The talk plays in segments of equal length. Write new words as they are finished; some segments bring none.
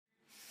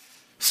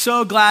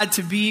So glad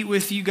to be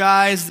with you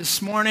guys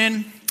this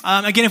morning.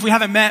 Again, if we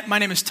haven't met, my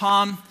name is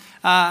Tom.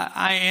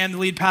 I am the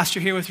lead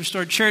pastor here with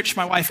Restored Church.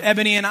 My wife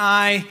Ebony and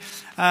I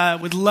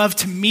would love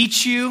to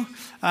meet you.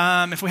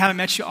 If we haven't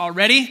met you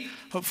already,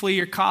 hopefully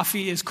your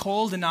coffee is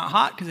cold and not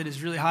hot because it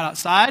is really hot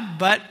outside.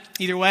 But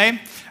either way,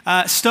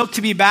 stoked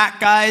to be back,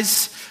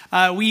 guys.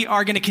 We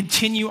are going to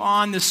continue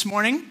on this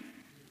morning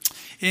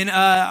in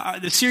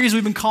the series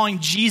we've been calling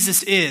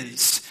Jesus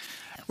Is.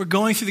 We're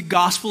going through the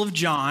Gospel of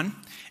John,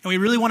 and we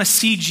really want to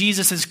see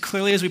Jesus as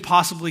clearly as we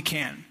possibly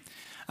can.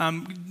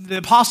 The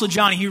Apostle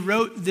John, he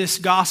wrote this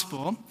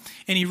gospel,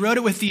 and he wrote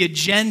it with the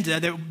agenda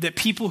that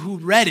people who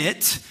read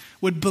it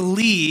would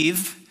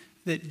believe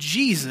that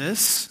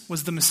Jesus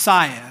was the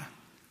Messiah.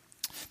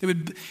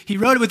 He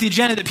wrote it with the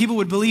agenda that people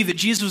would believe that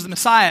Jesus was the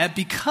Messiah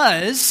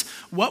because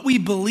what we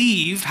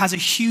believe has a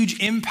huge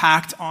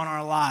impact on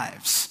our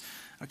lives.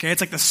 Okay,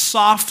 it's like the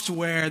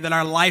software that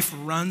our life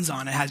runs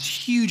on. It has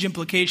huge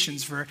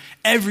implications for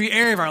every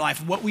area of our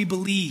life, what we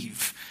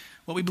believe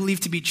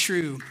to be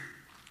true.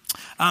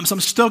 So I'm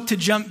stoked to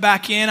jump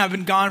back in. I've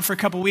been gone for a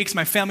couple weeks.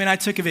 My family and I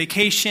took a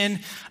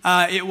vacation.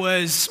 It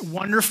was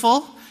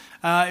wonderful.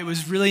 It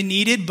was really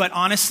needed, but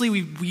honestly,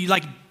 we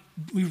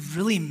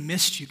really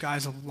missed you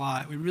guys a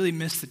lot. We really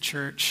missed the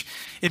church.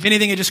 If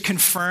anything, it just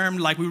confirmed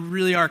we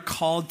really are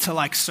called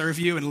to serve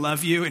you and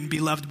love you and be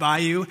loved by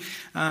you.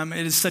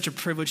 It is such a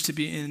privilege to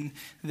be in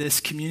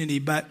this community.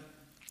 But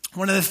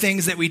one of the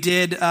things that we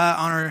did on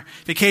our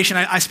vacation,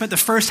 I spent the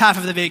first half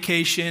of the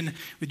vacation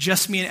with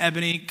just me and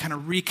Ebony, kind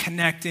of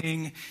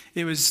reconnecting.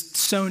 It was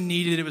so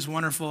needed. It was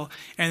wonderful.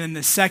 And then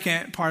the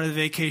second part of the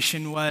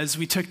vacation was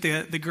we took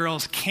the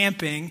girls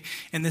camping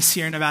in the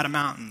Sierra Nevada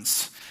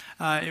mountains.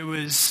 It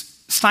was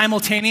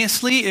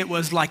simultaneously, it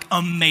was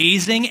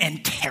amazing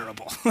and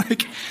terrible.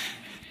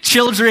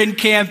 Children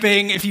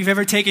camping, if you've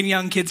ever taken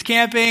young kids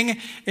camping,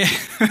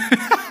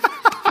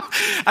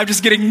 I'm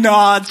just getting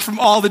nods from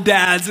all the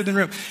dads in the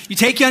room. You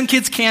take young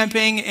kids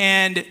camping,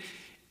 and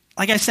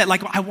like I said,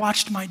 I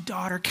watched my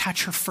daughter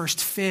catch her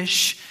first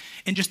fish,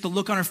 and just the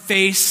look on her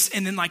face,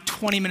 and then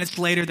 20 minutes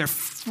later, they're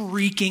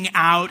freaking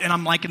out, and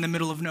I'm in the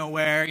middle of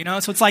nowhere,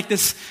 So it's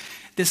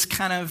this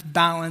kind of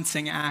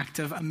balancing act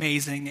of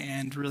amazing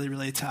and really,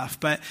 really tough.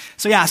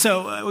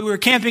 So we were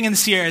camping in the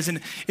Sierras,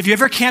 and if you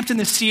ever camped in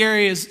the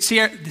Sierras,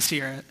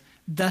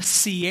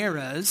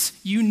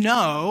 you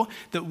know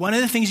that one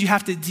of the things you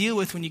have to deal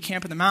with when you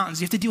camp in the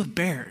mountains, you have to deal with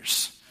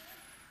bears.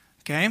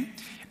 Okay?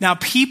 Now,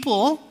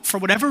 people, for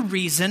whatever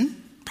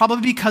reason,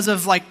 probably because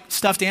of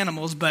stuffed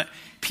animals, but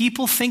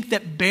people think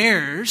that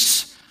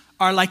bears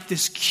are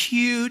this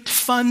cute,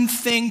 fun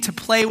thing to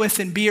play with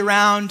and be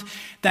around.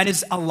 That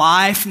is a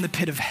lie from the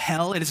pit of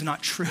hell. It is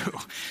not true.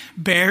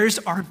 Bears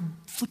are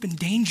flipping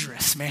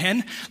dangerous,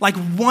 man.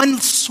 One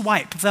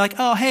swipe. They're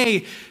oh,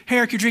 hey,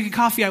 Eric, you're drinking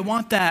coffee. I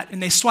want that.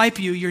 And they swipe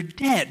you, you're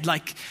dead.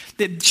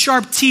 The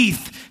sharp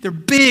teeth. They're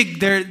big.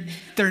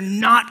 They're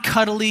not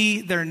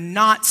cuddly. They're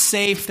not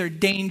safe. They're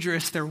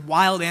dangerous. They're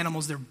wild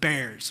animals. They're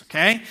bears,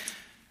 okay?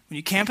 When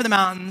you camp in the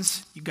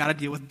mountains, you got to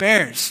deal with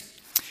bears.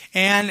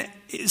 And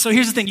so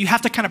here's the thing. You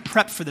have to kind of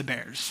prep for the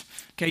bears,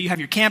 okay? You have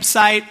your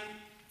campsite,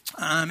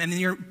 and then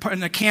you're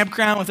in a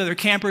campground with other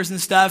campers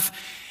and stuff.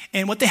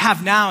 And what they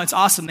have now, it's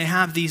awesome. They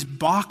have these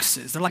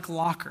boxes. They're like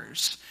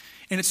lockers.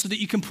 And it's so that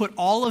you can put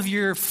all of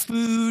your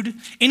food,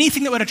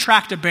 anything that would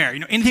attract a bear,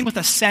 anything with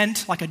a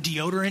scent, like a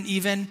deodorant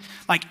even,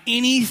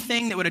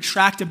 anything that would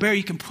attract a bear,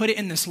 you can put it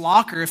in this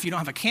locker if you don't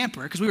have a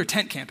camper, because we were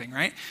tent camping,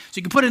 right? So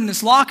you can put it in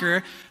this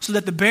locker so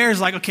that the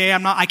bear's okay,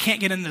 I can't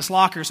get in this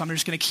locker, so I'm going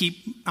to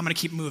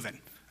keep moving,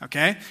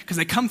 okay? Because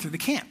they come through the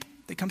camp.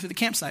 They come through the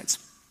campsites.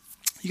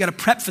 You got to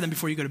prep for them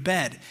before you go to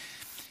bed.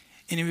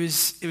 And it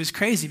was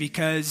crazy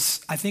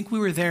because I think we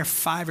were there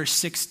 5 or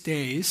 6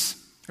 days,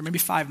 or maybe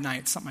 5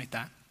 nights, something like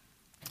that.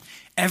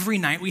 Every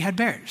night we had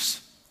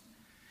bears.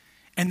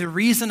 And the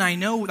reason I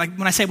know,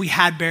 when I say we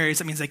had bears,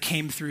 that means they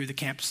came through the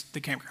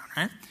campground,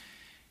 right?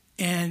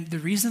 And the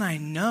reason I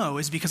know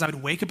is because I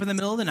would wake up in the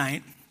middle of the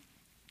night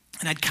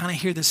and I'd kind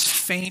of hear this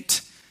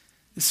faint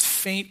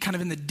kind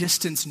of in the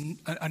distance,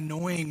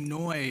 annoying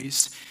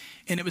noise.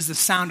 And it was the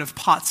sound of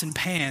pots and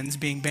pans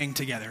being banged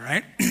together,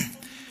 right?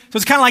 So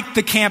it's kind of like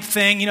the camp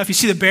thing. If you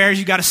see the bears,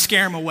 you got to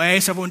scare them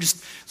away. So everyone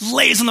just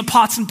lays on the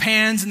pots and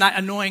pans and that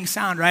annoying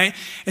sound, right?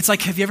 It's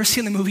have you ever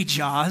seen the movie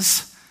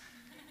Jaws?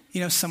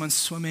 Someone's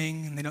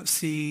swimming and they don't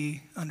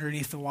see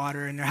underneath the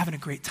water and they're having a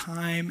great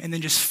time. And then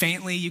just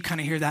faintly, you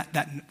kind of hear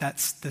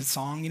that's the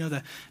song,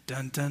 the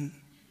dun, dun,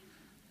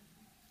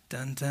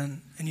 dun,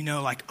 dun. And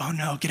oh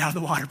no, get out of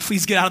the water.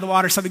 Please get out of the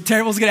water. Something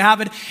terrible is going to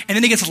happen. And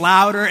then it gets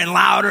louder and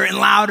louder and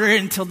louder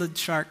until the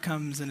shark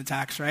comes and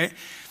attacks, right?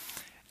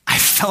 I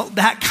felt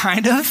that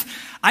kind of.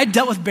 I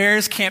dealt with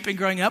bears camping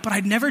growing up, but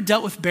I'd never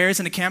dealt with bears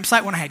in a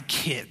campsite when I had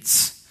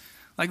kids,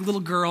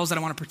 little girls that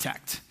I want to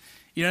protect.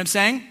 You know what I'm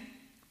saying?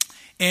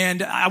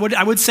 And I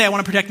would say I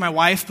want to protect my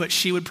wife, but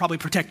she would probably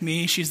protect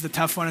me. She's the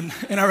tough one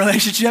in our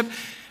relationship.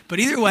 But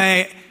either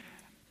way,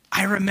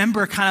 I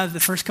remember kind of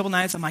the first couple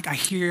nights, I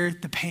hear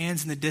the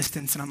pans in the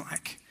distance, and I'm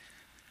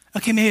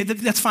Okay, maybe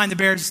that's fine. The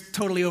bear's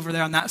totally over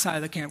there on that side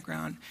of the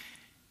campground.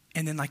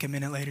 And then like a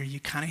minute later, you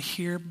kind of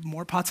hear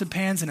more pots and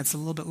pans, and it's a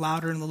little bit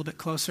louder and a little bit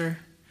closer.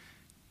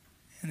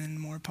 And then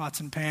more pots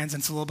and pans,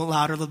 and it's a little bit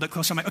louder, a little bit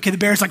closer. I'm like, okay, the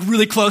bear's like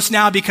really close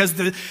now because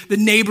the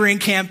neighboring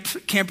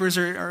campers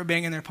are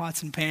banging their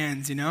pots and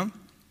pans, you know?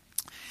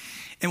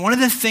 And one of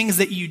the things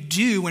that you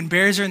do when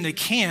bears are in the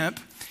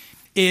camp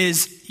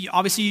is,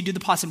 obviously you do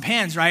the pots and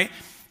pans, right?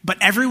 But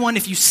everyone,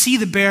 if you see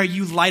the bear,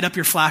 you light up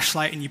your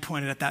flashlight and you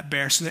point it at that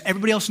bear so that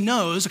everybody else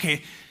knows,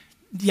 okay,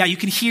 yeah, you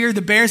can hear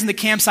the bears in the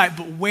campsite,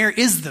 but where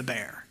is the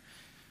bear?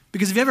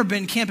 Because if you've ever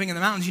been camping in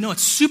the mountains, you know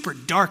it's super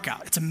dark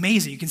out. It's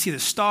amazing. You can see the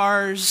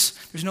stars.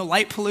 There's no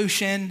light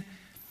pollution.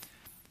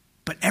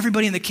 But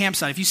everybody in the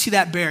campsite, if you see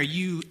that bear,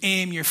 you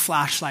aim your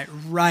flashlight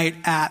right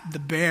at the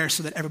bear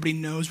so that everybody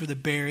knows where the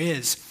bear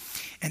is.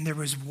 And there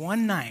was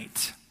one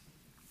night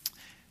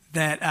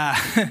that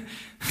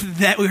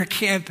that we were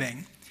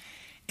camping,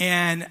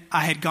 and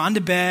I had gone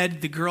to bed.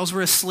 The girls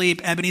were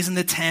asleep. Ebony's in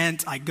the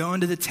tent. I go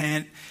into the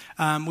tent.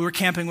 We were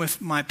camping with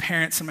my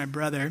parents and my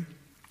brother.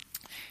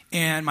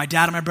 And my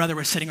dad and my brother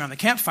were sitting around the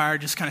campfire,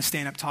 just kind of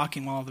staying up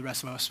talking while the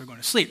rest of us were going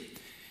to sleep.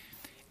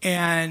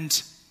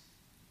 And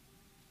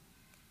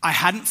I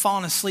hadn't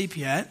fallen asleep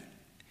yet.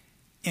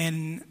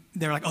 And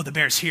they were like, oh, the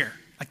bear's here.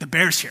 Like, the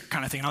bear's here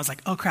kind of thing. And I was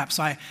like, oh, crap.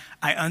 So I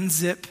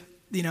unzip,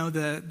 you know,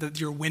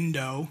 your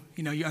window.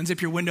 You know, you unzip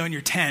your window in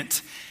your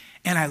tent.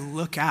 And I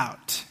look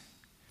out.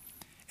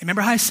 And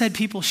remember how I said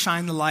people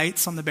shine the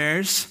lights on the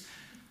bears?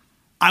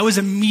 I was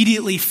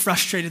immediately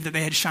frustrated that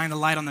they had shined a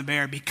light on the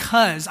bear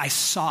because I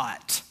saw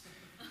it.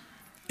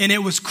 And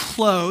it was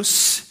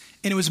close,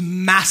 and it was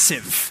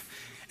massive.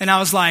 And I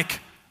was like,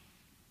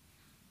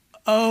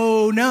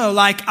 oh no,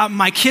 like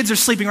my kids are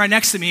sleeping right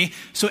next to me.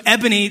 So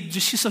Ebony,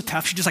 she's so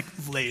tough, she just like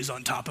lays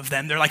on top of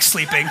them. They're like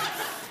sleeping.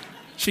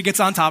 She gets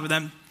on top of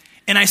them.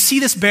 And I see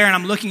this bear and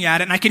I'm looking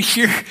at it and I could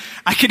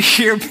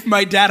hear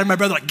my dad and my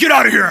brother like, get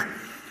out of here.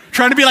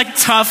 Trying to be like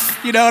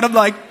tough, you know, and I'm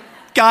like,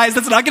 guys,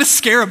 that's not going to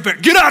scare a bear.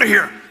 Get out of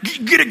here.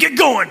 Get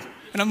going.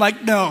 And I'm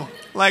like, no,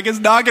 like it's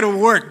not going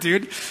to work,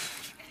 dude.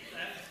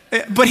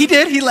 But he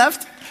did. He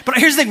left. But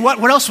here's the thing. What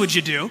else would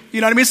you do?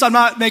 You know what I mean? So I'm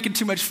not making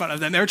too much fun of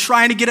them. They were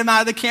trying to get him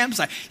out of the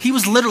campsite. He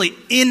was literally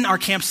in our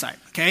campsite,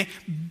 okay?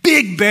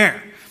 Big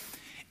bear.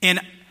 And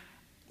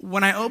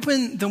when I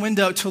opened the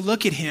window to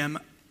look at him,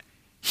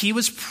 he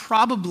was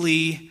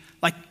probably,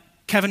 like,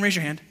 Kevin, raise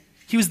your hand.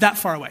 He was that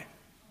far away.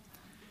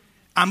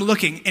 I'm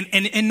looking.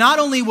 And not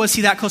only was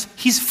he that close,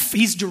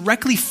 he's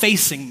directly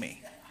facing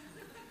me.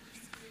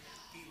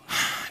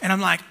 And I'm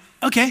like,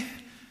 okay.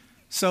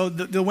 So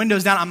the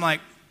window's down. I'm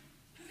like,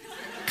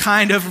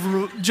 kind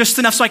of just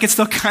enough so I could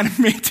still kind of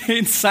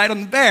maintain sight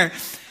on the bear.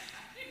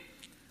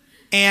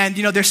 And,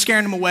 you know, they're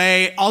scaring him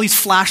away. All these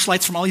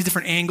flashlights from all these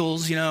different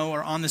angles, you know,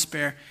 are on this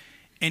bear.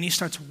 And he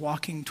starts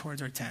walking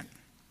towards our tent.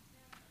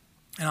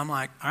 And I'm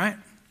like, all right,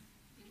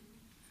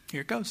 here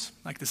it goes.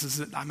 Like, this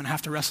is it. I'm going to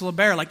have to wrestle a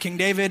bear like King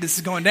David. This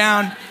is going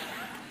down.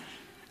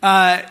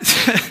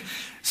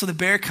 So the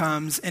bear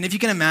comes. And if you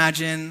can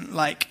imagine,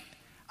 like,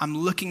 I'm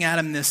looking at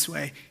him this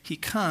way. He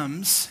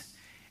comes.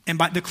 And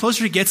the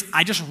closer he gets,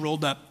 I just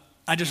rolled up.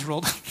 Not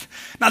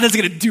that it's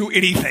going to do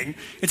anything.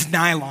 It's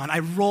nylon. I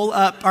roll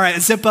up. All right, I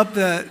zip up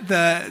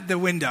the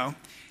window.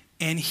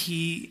 And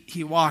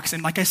he walks.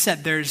 And like I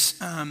said,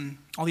 there's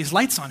all these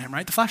lights on him,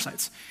 right? The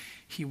flashlights.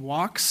 He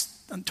walks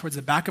towards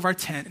the back of our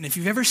tent. And if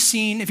you've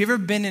ever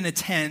been in a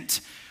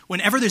tent,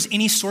 whenever there's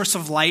any source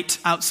of light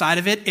outside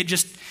of it,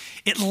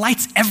 it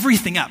lights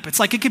everything up. It's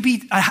like it could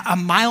be a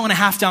mile and a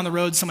half down the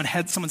road,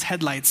 someone's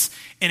headlights,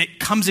 and it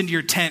comes into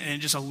your tent and it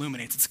just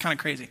illuminates. It's kind of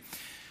crazy.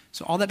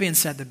 So all that being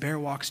said, the bear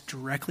walks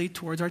directly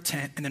towards our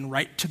tent and then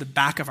right to the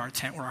back of our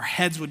tent where our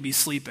heads would be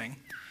sleeping.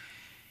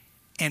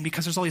 And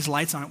because there's all these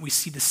lights on it, we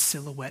see the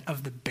silhouette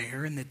of the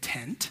bear in the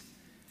tent.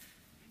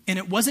 And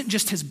it wasn't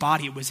just his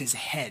body, it was his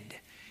head.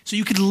 So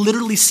you could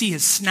literally see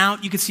his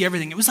snout, you could see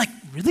everything. It was like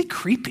really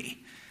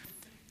creepy.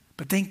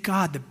 But thank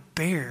God the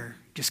bear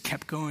just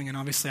kept going, and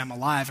obviously I'm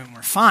alive and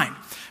we're fine.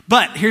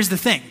 But here's the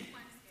thing.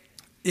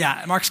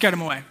 Yeah, Mark scared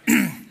him away.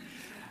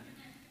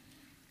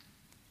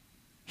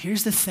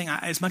 Here's the thing.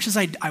 As much as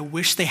I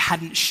wish they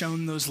hadn't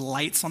shown those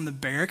lights on the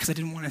bear because I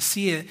didn't want to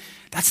see it,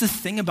 that's the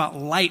thing about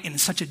light in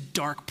such a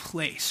dark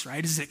place,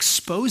 right? Is it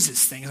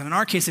exposes things. And in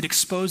our case, it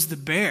exposed the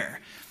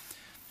bear.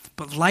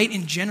 But light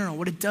in general,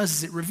 what it does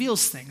is it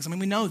reveals things. I mean,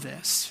 we know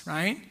this,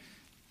 right?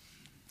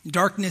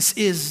 Darkness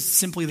is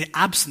simply the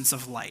absence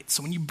of light.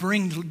 So when you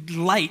bring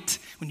light,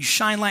 when you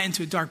shine light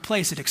into a dark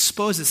place, it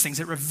exposes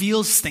things. It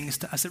reveals things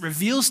to us. It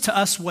reveals to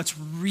us what's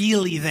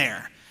really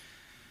there.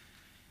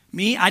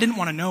 Me, I didn't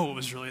want to know what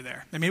was really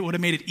there. It would have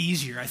made it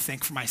easier, I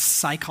think, for my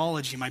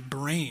psychology, my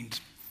brain.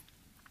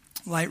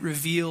 Light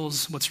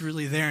reveals what's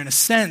really there. In a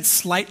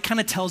sense, light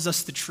kind of tells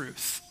us the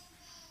truth.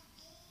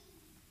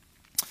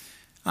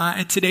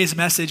 In today's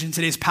message, in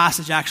today's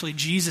passage, actually,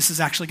 Jesus is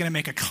actually going to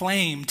make a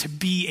claim to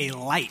be a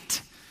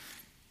light.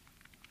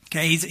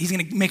 Okay, he's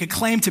going to make a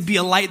claim to be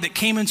a light that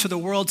came into the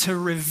world to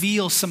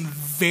reveal some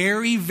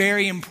very,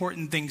 very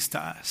important things to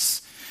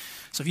us.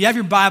 So if you have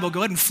your Bible, go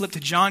ahead and flip to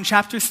John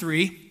chapter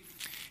 3.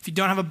 If you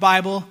don't have a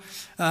Bible,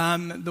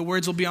 the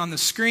words will be on the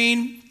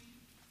screen.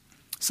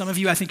 Some of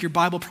you, I think your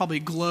Bible probably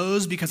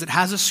glows because it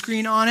has a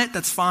screen on it.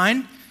 That's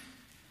fine.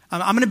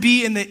 I'm going to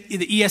be in the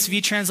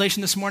ESV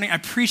translation this morning. I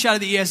preach out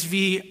of the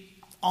ESV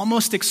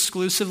almost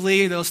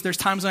exclusively. There's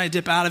times when I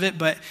dip out of it,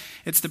 but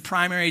it's the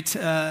primary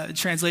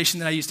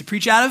translation that I use to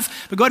preach out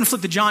of. But go ahead and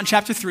flip to John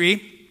chapter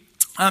 3.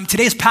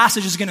 Today's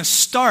passage is going to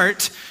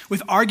start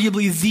with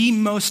arguably the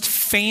most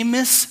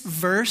famous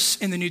verse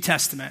in the New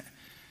Testament.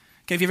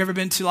 Okay, if you've ever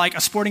been to like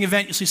a sporting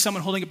event, you'll see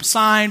someone holding up a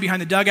sign behind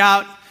the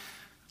dugout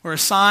or a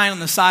sign on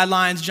the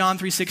sidelines, John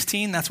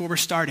 3:16. That's where we're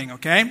starting,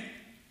 okay?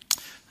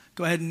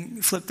 Go ahead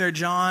and flip there,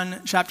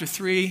 John chapter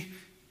 3.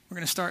 We're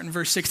going to start in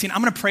verse 16.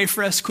 I'm going to pray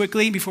for us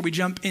quickly before we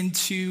jump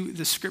into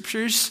the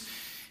scriptures,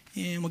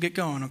 and we'll get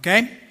going,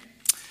 okay?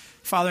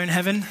 Father in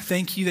heaven,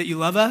 thank you that you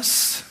love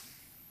us.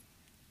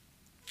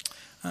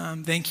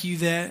 Thank you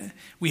that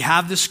we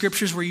have the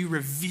scriptures where you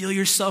reveal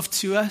yourself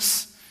to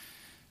us.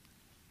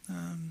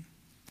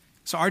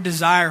 So our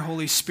desire,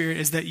 Holy Spirit,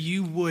 is that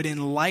you would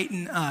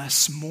enlighten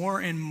us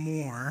more and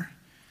more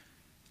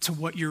to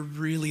what you're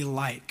really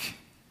like.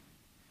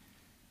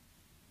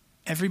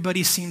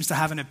 Everybody seems to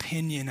have an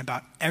opinion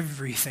about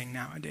everything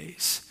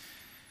nowadays.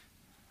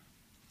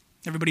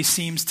 Everybody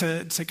seems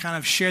to kind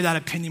of share that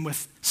opinion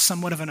with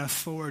somewhat of an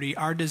authority.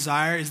 Our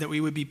desire is that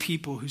we would be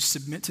people who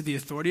submit to the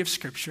authority of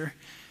Scripture,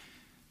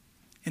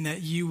 and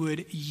that you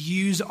would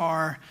use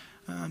our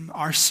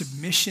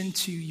submission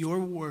to your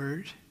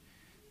word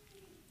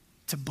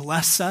to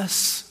bless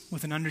us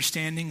with an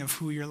understanding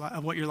of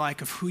of what you're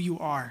like, of who you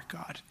are,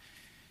 God.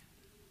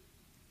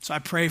 So I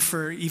pray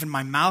for even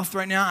my mouth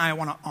right now. I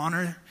want to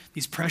honor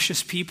these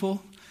precious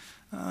people.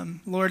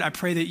 Lord, I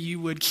pray that you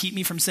would keep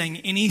me from saying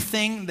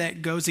anything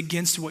that goes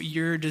against what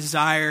your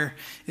desire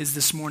is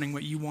this morning,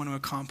 what you want to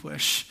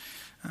accomplish.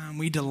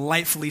 We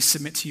delightfully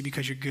submit to you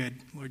because you're good,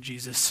 Lord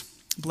Jesus.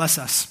 Bless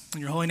us in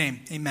your holy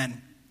name.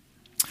 Amen.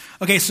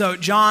 Okay, so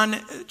John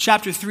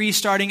chapter 3,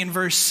 starting in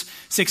verse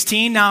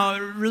 16. Now,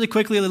 really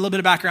quickly, a little bit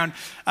of background.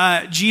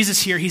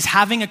 Jesus here, he's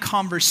having a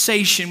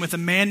conversation with a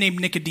man named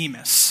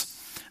Nicodemus.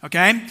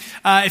 Okay?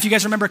 If you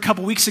guys remember a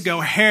couple weeks ago,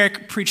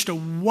 Herrick preached a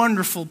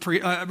wonderful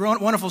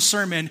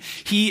sermon.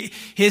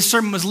 His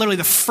sermon was literally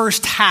the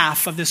first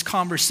half of this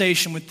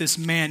conversation with this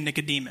man,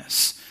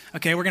 Nicodemus.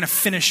 Okay, we're going to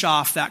finish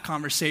off that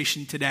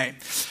conversation today.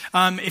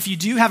 If you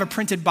do have a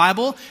printed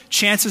Bible,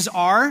 chances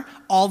are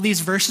all these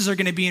verses are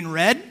going to be in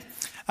red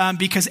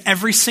because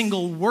every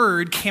single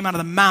word came out of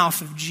the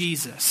mouth of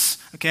Jesus.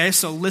 Okay,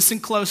 so listen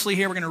closely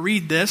here. We're going to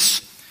read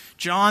this.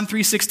 John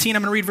 3:16,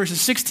 I'm going to read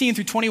verses 16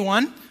 through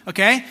 21.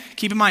 Okay,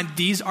 keep in mind,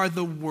 these are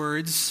the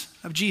words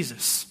of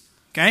Jesus.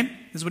 Okay,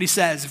 this is what he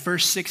says,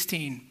 verse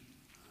 16.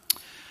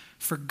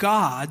 For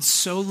God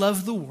so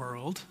loved the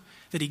world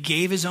that he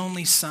gave his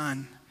only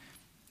Son,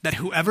 that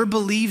whoever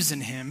believes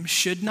in him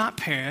should not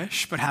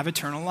perish, but have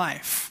eternal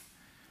life.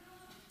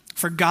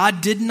 For God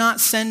did not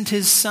send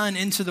his Son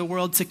into the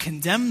world to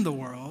condemn the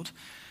world,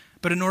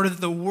 but in order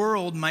that the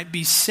world might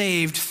be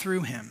saved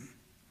through him.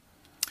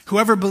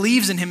 Whoever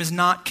believes in him is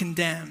not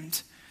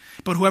condemned,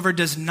 but whoever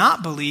does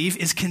not believe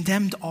is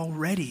condemned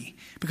already,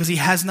 because he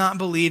has not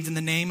believed in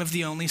the name of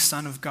the only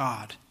Son of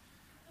God.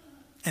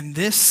 And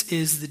this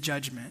is the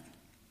judgment.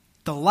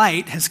 The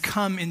light has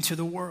come into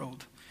the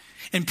world,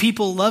 and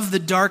people love the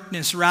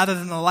darkness rather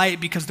than the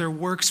light because their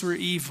works were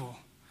evil.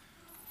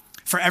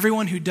 For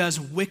everyone who does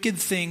wicked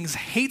things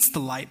hates the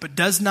light, but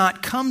does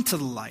not come to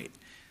the light,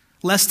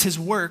 lest his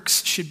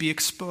works should be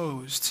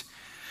exposed.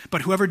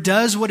 But whoever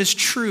does what is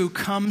true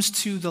comes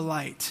to the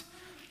light,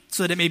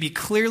 so that it may be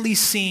clearly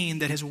seen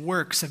that his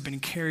works have been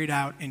carried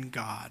out in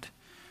God.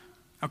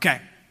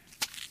 Okay.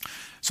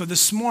 So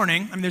this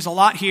morning, there's a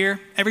lot here.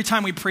 Every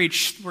time we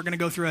preach, we're going to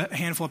go through a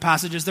handful of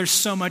passages. There's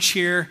so much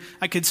here.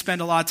 I could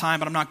spend a lot of time,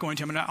 but I'm not going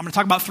to. I'm going to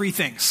talk about three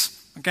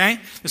things, okay?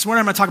 This morning,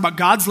 I'm going to talk about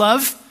God's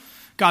love,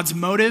 God's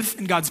motive,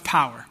 and God's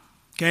power.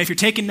 Okay, if you're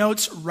taking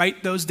notes,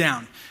 write those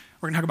down.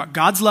 We're going to talk about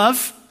God's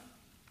love.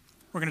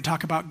 We're going to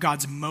talk about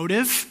God's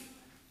motive.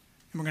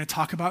 And we're going to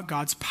talk about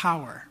God's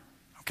power.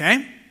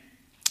 Okay?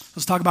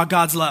 Let's talk about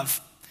God's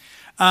love.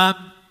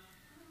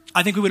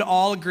 I think we would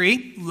all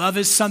agree, love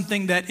is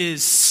something that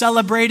is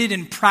celebrated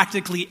in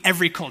practically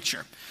every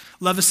culture.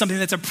 Love is something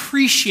that's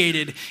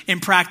appreciated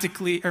in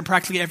practically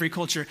every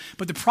culture.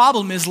 But the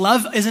problem is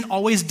love isn't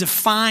always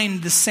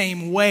defined the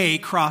same way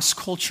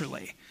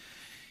cross-culturally.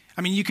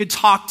 You could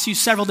talk to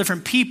several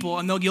different people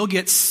and you'll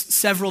get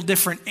several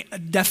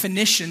different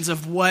definitions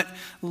of what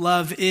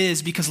love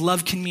is, because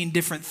love can mean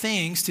different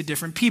things to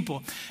different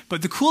people.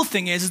 But the cool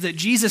thing is that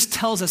Jesus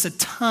tells us a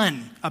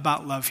ton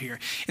about love here.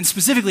 And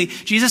specifically,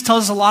 Jesus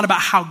tells us a lot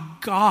about how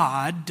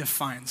God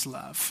defines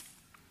love.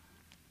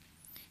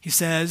 He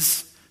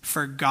says,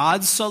 for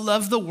God so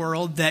loved the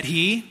world that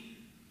he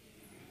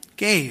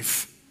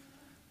gave.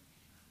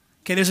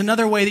 Okay, there's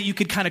another way that you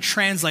could kind of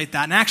translate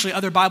that. And actually,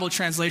 other Bible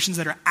translations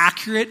that are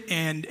accurate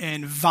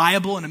and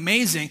viable and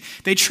amazing,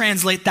 they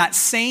translate that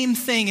same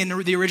thing in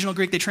the original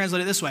Greek. They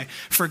translate it this way: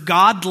 for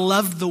God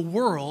loved the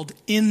world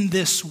in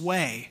this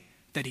way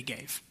that he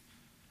gave.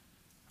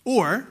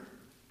 Or,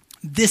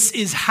 this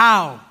is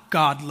how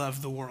God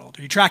loved the world.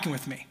 Are you tracking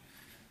with me?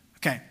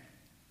 Okay.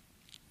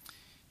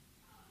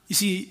 You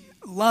see,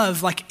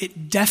 love, like,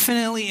 it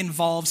definitely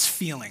involves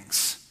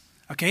feelings.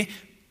 Okay?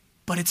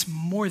 But it's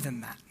more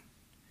than that.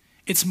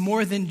 It's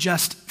more than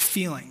just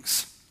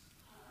feelings.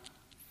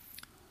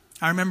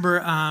 I remember,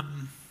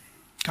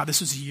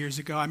 this was years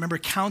ago. I remember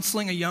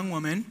counseling a young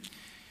woman,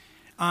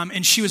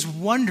 and she was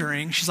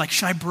wondering, she's like,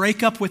 should I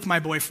break up with my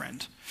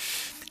boyfriend?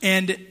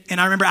 And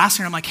I remember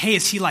asking her, I'm like, hey,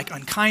 is he like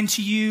unkind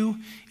to you?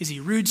 Is he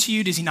rude to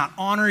you? Does he not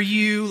honor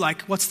you?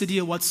 Like, what's the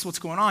deal? What's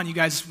going on? You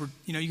guys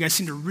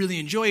seem to really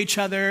enjoy each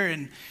other.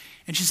 And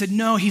she said,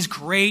 no, he's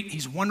great.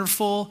 He's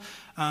wonderful.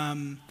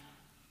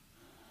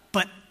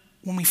 But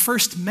when we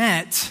first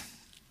met,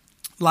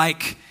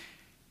 like,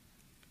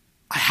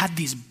 I had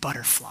these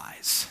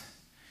butterflies.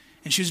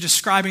 And she was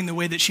describing the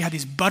way that she had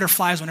these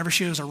butterflies whenever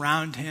she was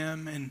around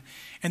him.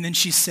 And then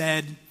she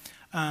said,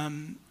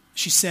 the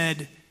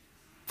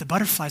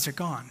butterflies are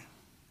gone.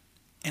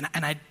 And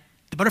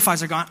the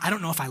butterflies are gone. I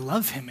don't know if I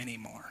love him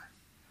anymore.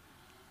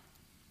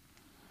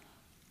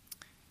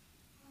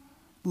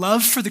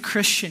 Love for the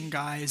Christian,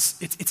 guys,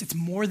 it's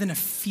more than a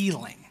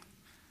feeling.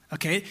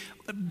 Okay?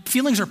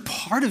 Feelings are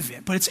part of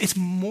it, but it's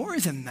more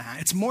than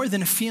that. It's more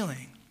than a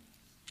feeling.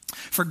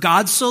 For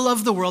God so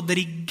loved the world that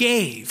he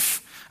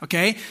gave.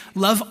 Okay?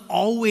 Love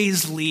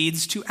always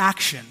leads to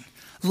action.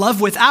 Love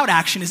without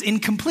action is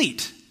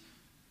incomplete.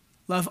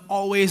 Love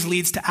always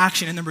leads to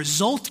action. And the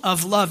result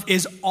of love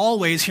is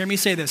always, hear me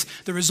say this,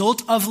 the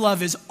result of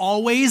love is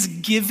always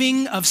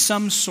giving of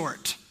some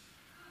sort.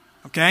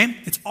 Okay?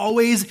 It's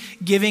always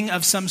giving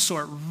of some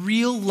sort.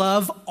 Real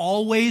love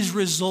always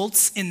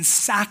results in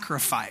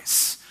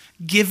sacrifice.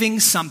 Giving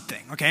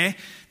something, okay?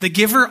 The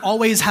giver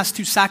always has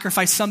to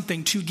sacrifice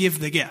something to give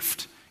the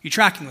gift. You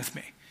tracking with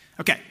me?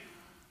 Okay.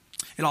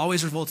 It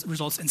always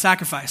results in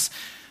sacrifice.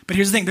 But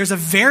here's the thing, there's a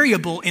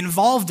variable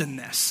involved in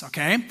this,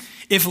 okay?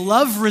 If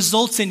love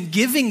results in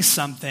giving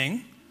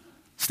something,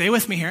 stay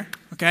with me here,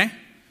 okay?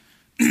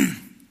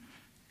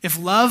 If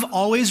love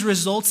always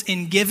results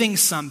in giving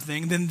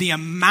something, then the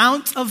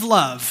amount of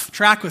love,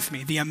 track with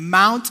me, the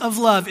amount of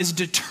love is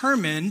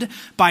determined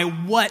by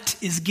what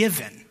is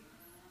given.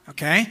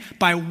 Okay?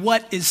 By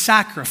what is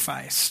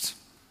sacrificed.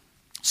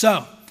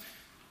 So,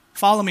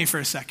 follow me for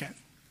a second.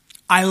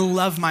 I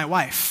love my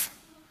wife.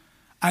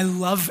 I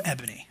love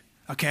Ebony.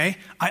 Okay?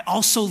 I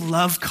also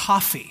love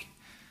coffee.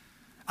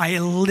 I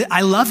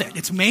love it.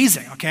 It's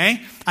amazing.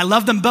 Okay? I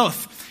love them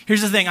both.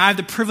 Here's the thing. I have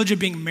the privilege of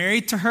being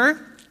married to her.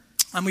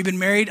 We've been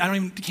married,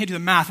 can't do the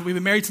math, but we've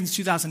been married since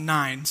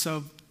 2009,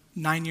 so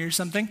 9 years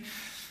something.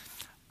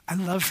 I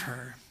love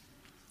her.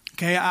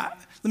 Okay?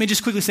 Let me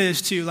just quickly say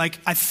this too. Like,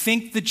 I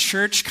think the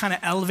church kind of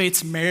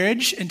elevates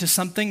marriage into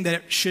something that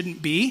it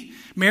shouldn't be.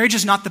 Marriage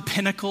is not the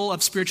pinnacle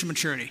of spiritual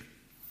maturity.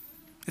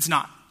 It's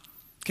not.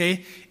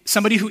 Okay?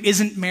 Somebody who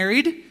isn't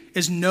married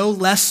is no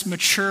less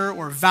mature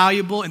or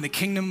valuable in the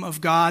kingdom of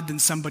God than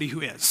somebody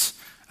who is.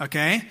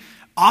 Okay?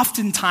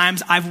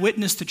 Oftentimes, I've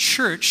witnessed the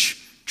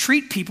church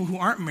treat people who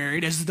aren't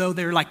married as though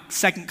they're like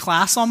second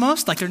class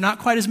almost, like they're not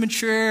quite as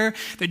mature,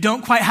 they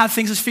don't quite have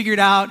things as figured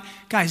out.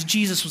 Guys,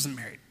 Jesus wasn't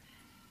married.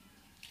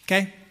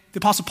 Okay? The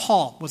Apostle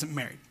Paul wasn't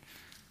married.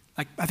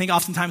 Like, I think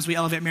oftentimes we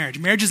elevate marriage.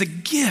 Marriage is a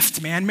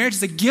gift, man. Marriage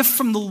is a gift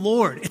from the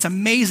Lord. It's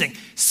amazing.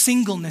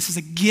 Singleness is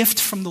a gift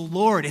from the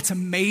Lord. It's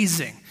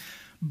amazing.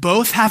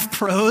 Both have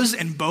pros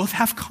and both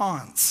have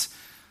cons.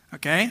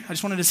 Okay? I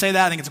just wanted to say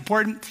that. I think it's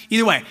important.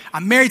 Either way,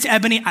 I'm married to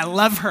Ebony. I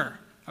love her.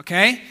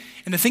 Okay?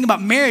 And the thing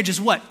about marriage is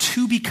what?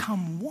 To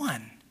become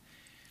one.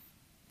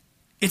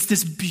 It's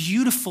this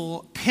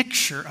beautiful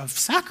picture of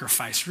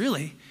sacrifice,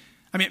 really.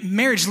 I mean,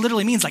 marriage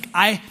literally means like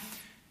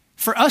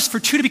for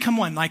two to become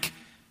one, like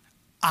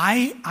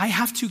I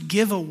have to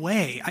give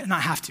away,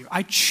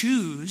 I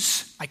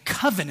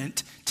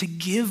covenant to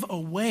give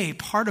away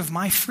part of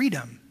my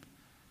freedom,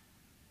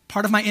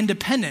 part of my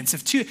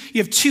independence. You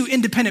have two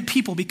independent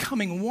people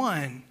becoming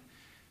one.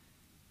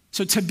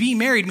 So to be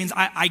married means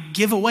I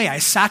give away, I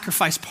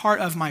sacrifice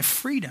part of my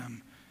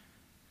freedom.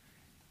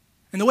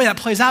 And the way that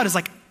plays out is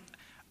like,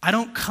 I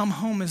don't come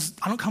home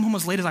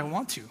as late as I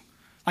want to.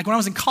 Like when I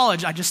was in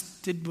college, I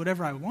just did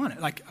whatever I wanted.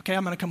 Like, okay,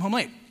 I'm going to come home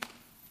late.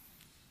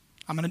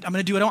 I'm going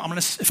to do what I want.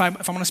 If I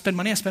want to spend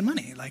money, I spend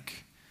money.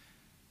 Like,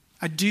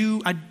 I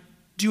do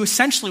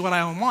essentially what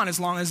I want, as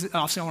long as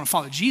obviously I want to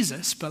follow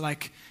Jesus. But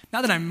like,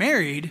 now that I'm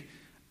married,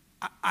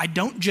 I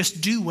don't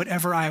just do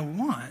whatever I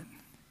want.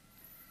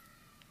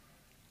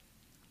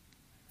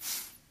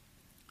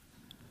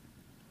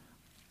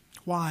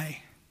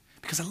 Why?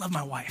 Because I love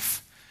my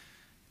wife.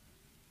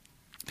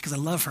 Because I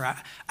love her.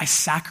 I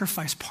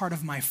sacrifice part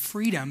of my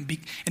freedom,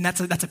 and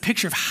that's a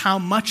picture of how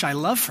much I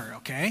love her,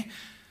 okay?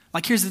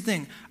 Like, here's the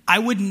thing. I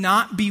would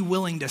not be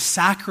willing to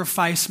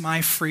sacrifice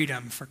my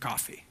freedom for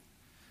coffee.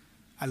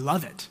 I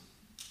love it.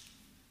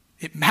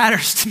 It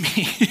matters to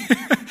me.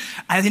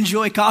 I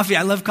enjoy coffee.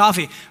 I love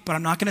coffee, but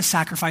I'm not going to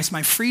sacrifice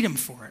my freedom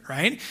for it,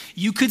 right?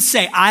 You could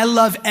say, I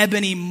love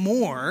Ebony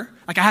more,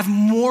 like I have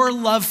more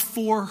love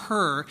for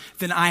her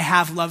than I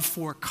have love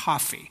for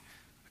coffee,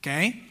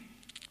 okay?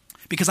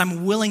 Because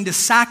I'm willing to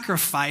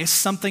sacrifice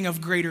something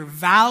of greater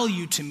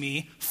value to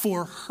me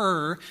for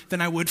her than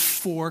I would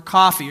for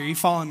coffee. Are you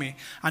following me?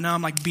 I know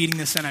I'm like beating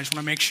this in. I just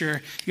want to make sure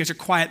you guys are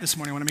quiet this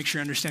morning. I want to make sure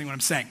you're understanding what I'm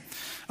saying.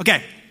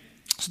 Okay.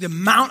 So the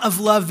amount of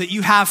love that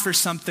you have for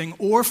something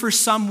or for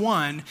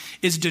someone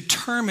is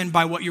determined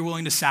by what you're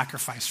willing to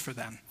sacrifice for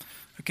them,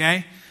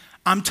 okay?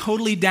 I'm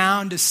totally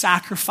down to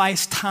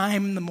sacrifice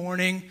time in the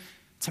morning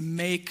to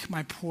make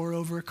my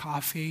pour-over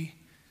coffee.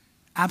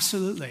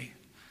 Absolutely.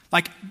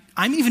 Like,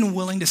 I'm even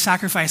willing to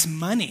sacrifice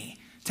money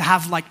to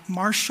have like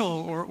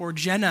Marshall or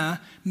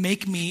Jenna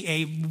make me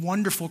a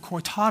wonderful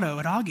cortado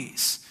at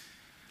Augie's.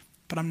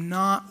 But I'm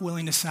not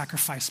willing to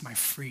sacrifice my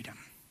freedom,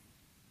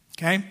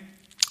 okay?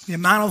 The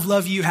amount of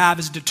love you have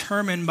is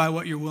determined by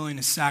what you're willing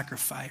to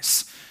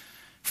sacrifice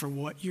for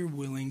what you're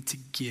willing to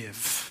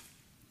give.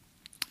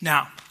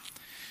 Now,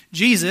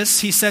 Jesus,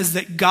 he says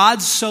that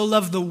God so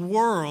loved the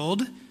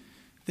world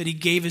that he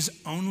gave his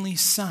only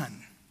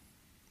son.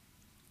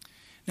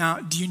 Now,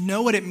 do you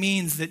know what it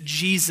means that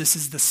Jesus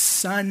is the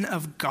Son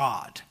of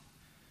God?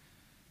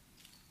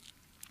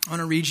 I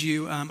want to read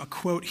you a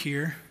quote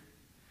here.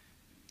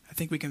 I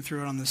think we can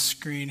throw it on the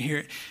screen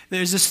here.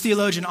 There's this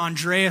theologian,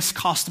 Andreas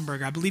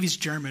Kostenberger. I believe he's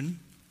German.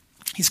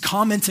 He's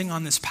commenting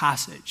on this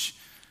passage.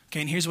 Okay,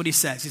 and here's what he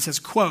says. He says,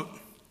 quote,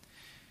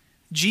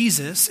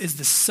 Jesus is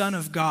the Son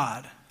of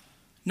God,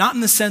 not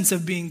in the sense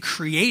of being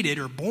created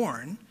or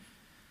born,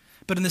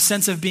 but in the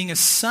sense of being a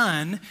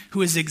son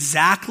who is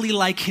exactly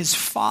like his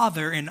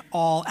Father in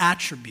all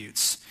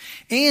attributes,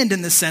 and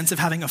in the sense of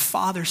having a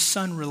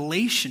father-son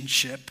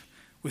relationship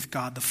with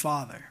God the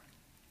Father.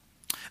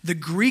 The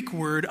Greek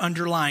word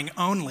underlying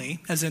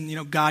only, as in,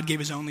 God gave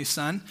his only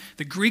son.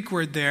 The Greek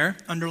word there,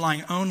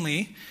 underlying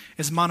only,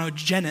 is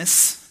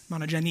monogenes.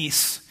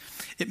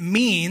 It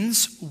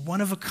means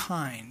one of a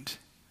kind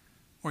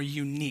or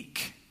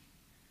unique.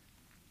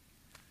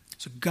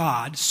 So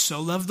God so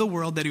loved the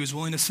world that he was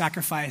willing to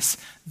sacrifice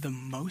the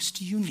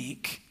most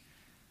unique,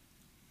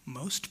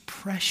 most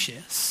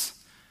precious,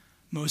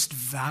 most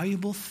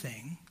valuable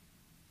thing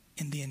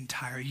in the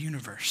entire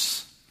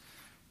universe.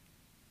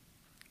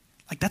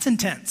 Like, that's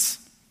intense.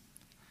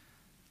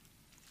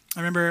 I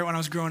remember when I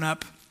was growing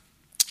up,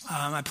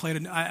 I played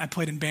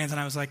in bands,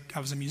 and I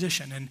was a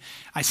musician, and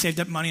I saved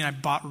up money and I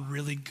bought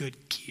really good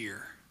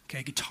gear.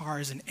 Okay,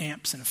 guitars and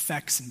amps and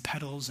effects and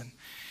pedals, and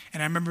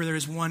I remember there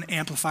was one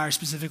amplifier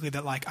specifically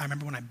that I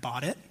remember when I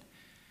bought it,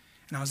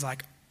 and I was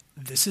like,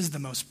 this is the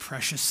most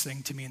precious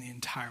thing to me in the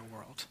entire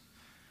world.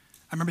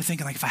 I remember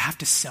thinking, if I have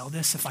to sell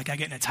this, if I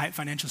get in a tight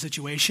financial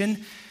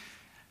situation,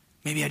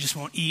 maybe I just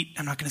won't eat.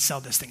 I'm not going to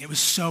sell this thing. It was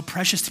so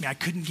precious to me. I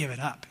couldn't give it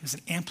up. It was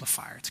an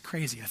amplifier. It's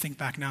crazy. I think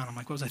back now and I'm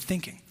like, what was I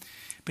thinking?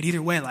 But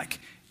either way,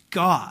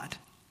 God,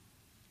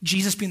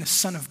 Jesus being the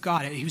Son of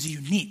God, he was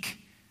unique,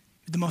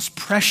 the most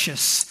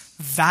precious,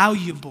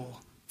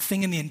 valuable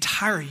thing in the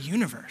entire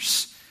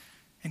universe.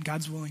 And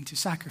God's willing to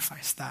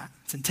sacrifice that.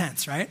 It's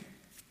intense, right?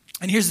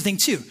 And here's the thing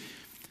too.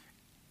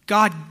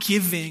 God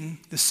giving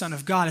the Son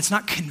of God, it's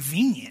not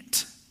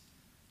convenient.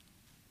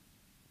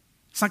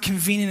 It's not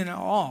convenient at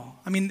all.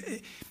 I mean,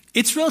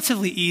 it's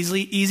relatively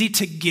easy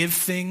to give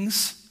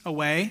things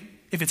away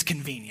if it's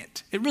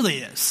convenient. It really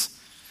is.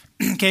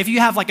 Okay, if you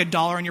have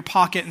 $1 in your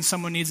pocket and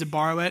someone needs to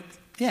borrow it,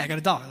 yeah, I got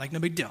 $1, no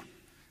big deal.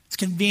 It's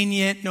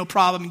convenient, no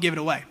problem, give it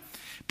away.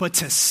 But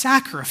to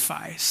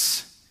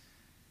sacrifice,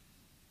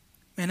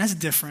 man, that's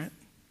different.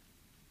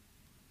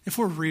 If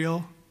we're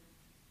real,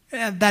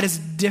 that is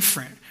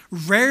different.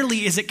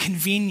 Rarely is it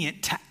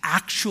convenient to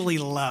actually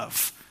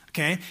love.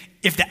 Okay?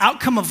 If the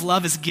outcome of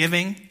love is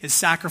giving, is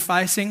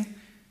sacrificing,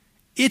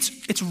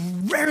 it's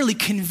rarely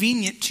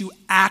convenient to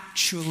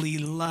actually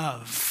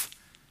love.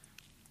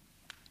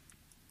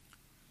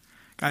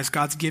 Guys,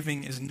 God's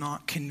giving is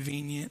not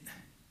convenient.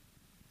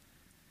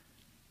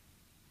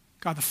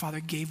 God the Father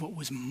gave what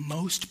was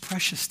most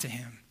precious to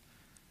him.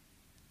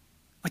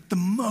 The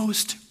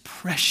most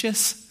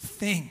precious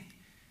thing.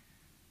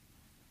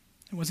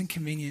 It wasn't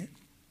convenient.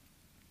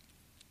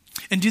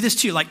 And do this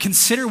too,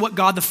 consider what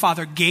God the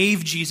Father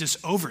gave Jesus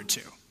over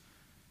to.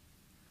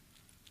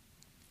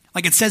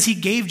 It says he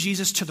gave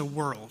Jesus to the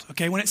world,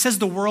 okay? When it says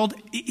the world,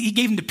 he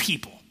gave him to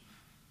people,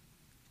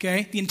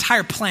 okay? The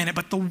entire planet,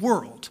 but the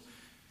world.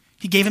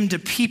 He gave him to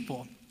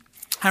people.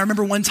 I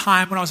remember one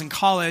time when I was in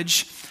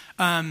college,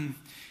 I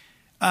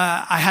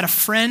had a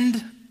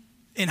friend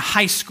in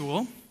high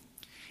school,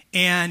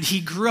 and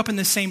he grew up in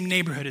the same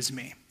neighborhood as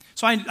me.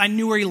 So I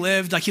knew where he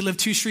lived. He lived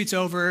 2 streets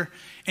over,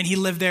 and he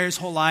lived there his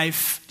whole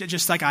life,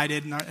 just like I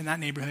did in that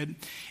neighborhood.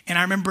 And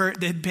I remember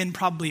it had been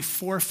probably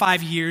 4 or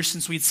 5 years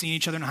since we'd seen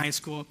each other in high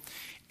school.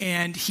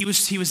 And he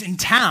was in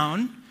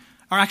town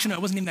or actually, no,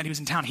 it wasn't even that he was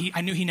in town.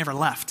 I knew he never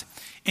left.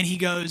 And he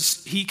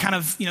kind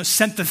of,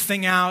 sent the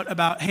thing out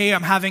about, hey,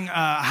 I'm having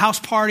a house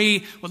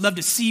party, would love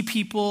to see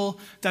people,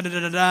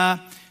 da-da-da-da-da.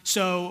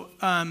 So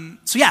I'm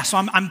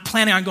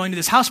planning on going to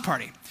this house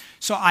party.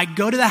 So I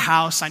go to the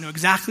house, I know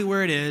exactly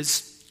where it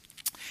is,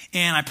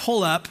 and I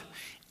pull up,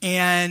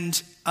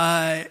 and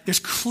there's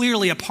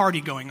clearly a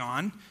party going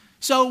on.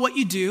 So what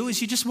you do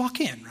is you just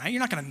walk in, right? You're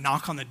not going to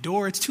knock on the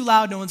door. It's too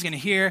loud, no one's going to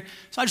hear.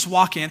 So I just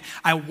walk in.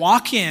 I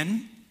walk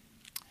in,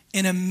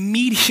 and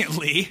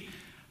immediately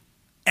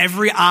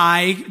every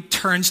eye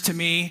turns to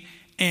me,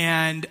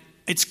 and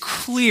it's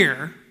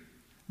clear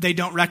they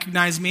don't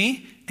recognize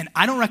me, and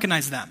I don't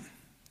recognize them.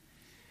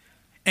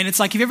 And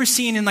it's like, you've ever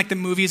seen in like the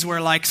movies where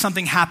like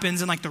something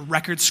happens and like the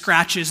record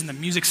scratches and the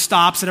music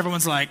stops and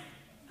everyone's like,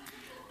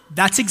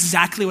 that's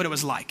exactly what it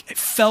was like. It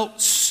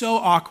felt so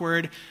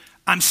awkward.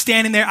 I'm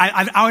standing there.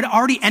 I had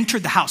already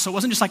entered the house. So it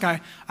wasn't just like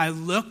I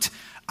looked,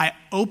 I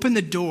opened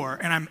the door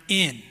and I'm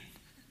in.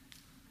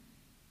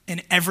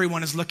 And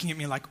everyone is looking at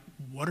me like,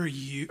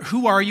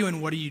 who are you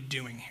and what are you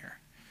doing here?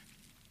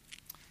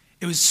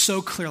 It was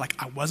so clear,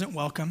 like I wasn't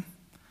welcome.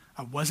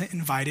 I wasn't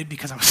invited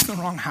because I was in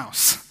the wrong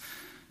house.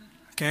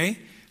 Okay?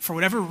 For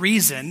whatever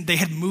reason, they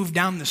had moved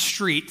down the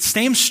street,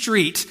 same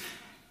street,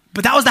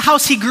 but that was the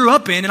house he grew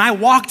up in, and I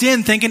walked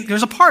in thinking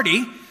there's a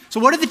party. So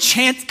what are the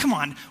chances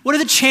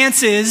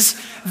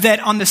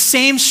that on the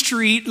same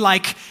street,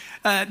 like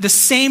the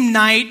same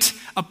night,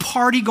 a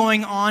party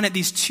going on at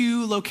these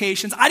two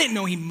locations? I didn't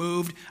know he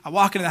moved. I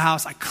walk into the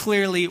house. I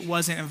clearly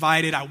wasn't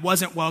invited. I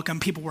wasn't welcome.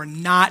 People were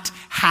not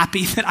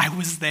happy that I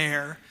was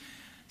there.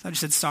 So I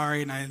just said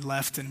sorry, and I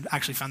left and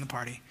actually found the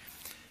party.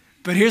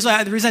 But here's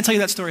the reason I tell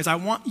you that story is I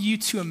want you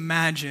to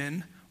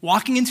imagine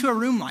walking into a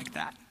room like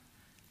that.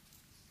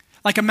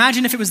 Like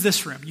imagine if it was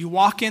this room. You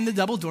walk in the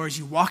double doors,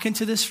 you walk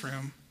into this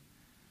room,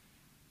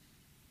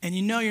 and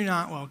you know you're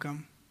not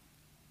welcome.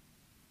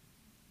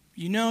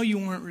 You know you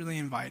weren't really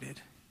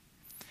invited.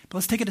 But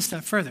let's take it a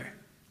step further.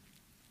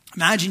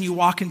 Imagine you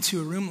walk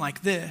into a room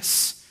like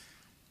this,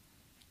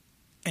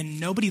 and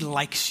nobody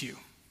likes you.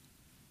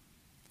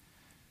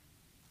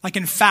 Like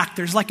in fact,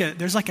 there's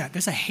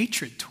a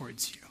hatred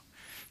towards you.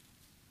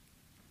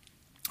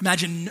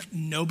 Imagine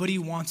nobody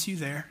wants you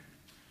there.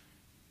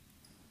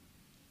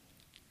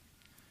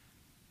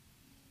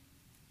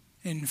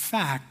 In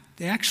fact,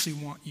 they actually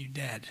want you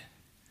dead.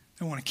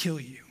 They want to kill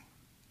you.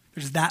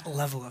 There's that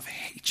level of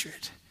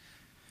hatred.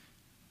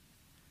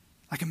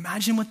 Like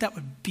imagine what that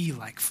would be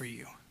like for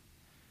you.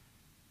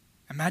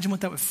 Imagine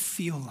what that would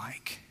feel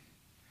like.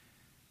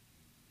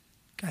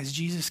 Guys,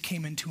 Jesus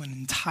came into an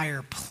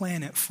entire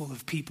planet full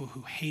of people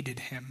who hated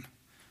him,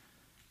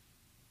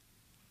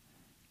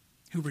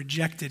 who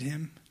rejected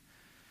him,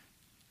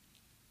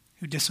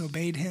 who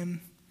disobeyed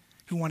him,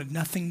 who wanted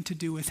nothing to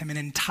do with him, an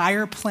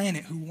entire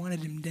planet who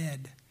wanted him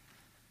dead.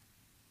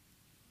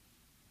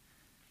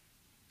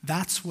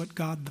 That's what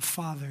God the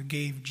Father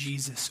gave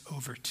Jesus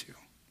over to.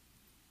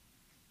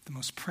 The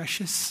most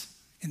precious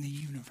in the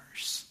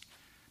universe,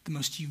 the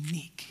most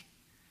unique,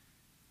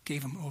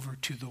 gave him over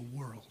to the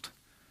world.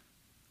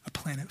 A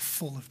planet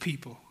full of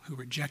people who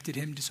rejected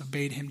him,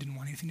 disobeyed him, didn't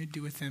want anything to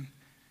do with him.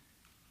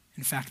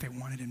 In fact, they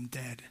wanted him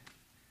dead.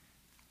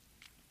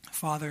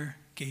 Father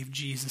gave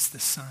Jesus the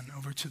Son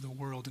over to the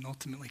world and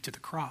ultimately to the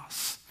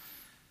cross.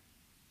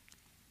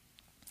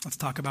 Let's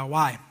talk about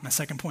why. My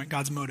second point,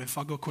 God's motive.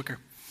 I'll go quicker.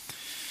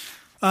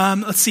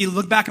 Let's see,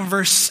 look back in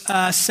verse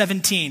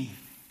 17.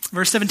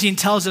 Verse 17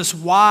 tells us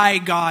why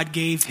God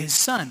gave his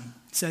Son.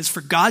 It says,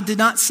 "For God did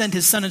not send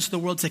his Son into the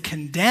world to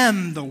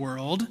condemn the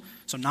world,"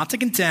 so not to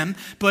condemn,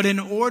 "but in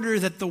order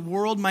that the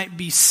world might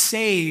be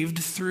saved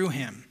through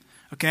him."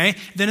 Okay?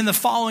 Then in the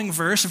following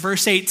verse,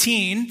 verse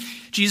 18,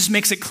 Jesus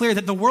makes it clear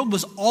that the world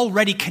was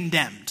already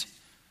condemned.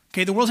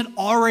 Okay? The world had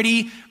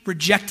already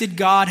rejected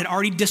God, had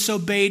already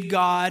disobeyed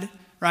God,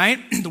 right?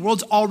 The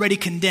world's already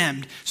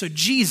condemned. So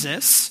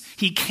Jesus,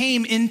 he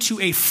came into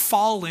a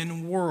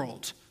fallen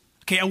world.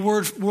 Okay? A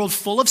world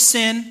full of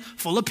sin,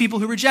 full of people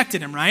who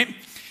rejected him, right?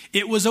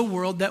 It was a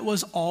world that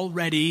was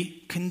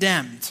already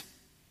condemned.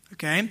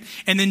 Okay?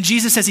 And then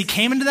Jesus says he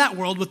came into that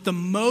world with the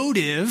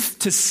motive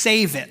to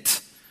save it.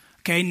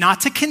 Okay, not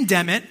to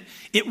condemn it.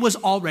 It was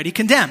already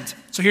condemned.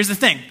 So here's the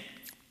thing.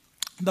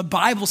 The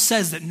Bible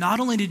says that not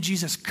only did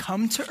Jesus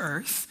come to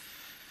earth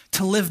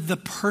to live the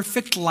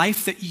perfect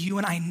life that you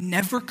and I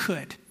never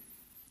could,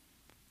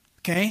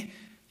 okay,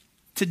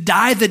 to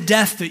die the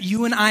death that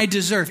you and I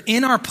deserve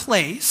in our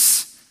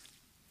place,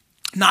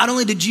 not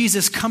only did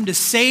Jesus come to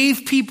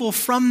save people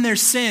from their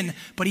sin,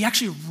 but he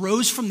actually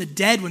rose from the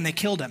dead when they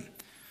killed him.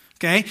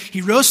 Okay?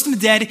 He rose from the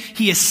dead,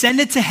 he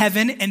ascended to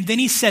heaven, and then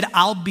he said,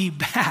 "I'll be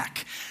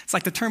back." It's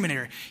like the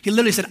Terminator. He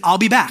literally said, "I'll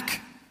be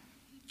back."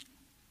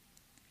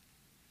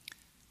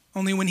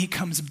 Only when he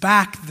comes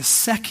back the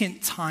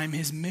second time,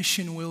 his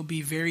mission will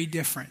be very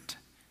different.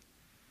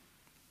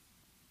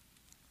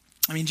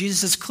 I mean,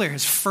 Jesus is clear.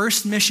 His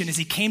first mission is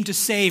he came to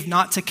save,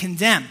 not to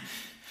condemn.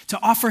 To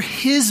offer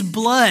his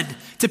blood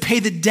to pay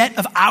the debt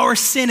of our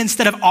sin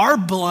instead of our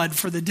blood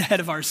for the debt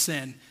of our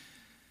sin.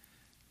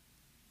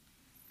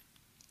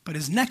 But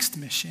his next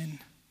mission,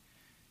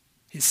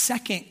 his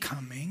second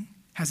coming,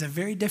 has a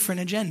very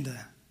different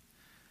agenda.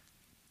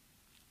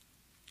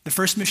 The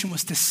first mission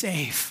was to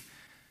save.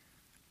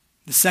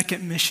 The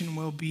second mission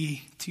will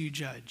be to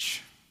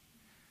judge.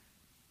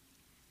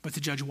 But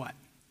to judge what?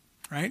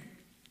 Right?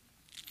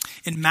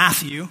 In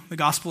Matthew, the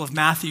Gospel of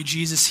Matthew,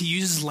 Jesus, he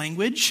uses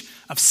language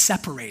of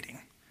separating.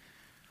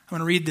 I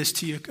want to read this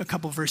to you, a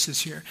couple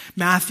verses here.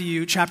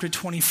 Matthew chapter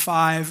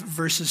 25,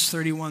 verses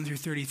 31 through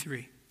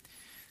 33.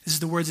 This is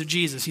the words of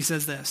Jesus. He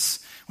says this: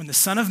 when the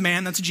Son of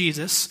Man, that's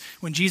Jesus,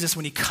 when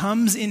he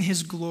comes in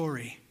his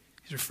glory,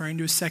 he's referring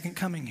to his second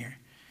coming here,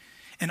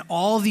 and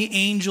all the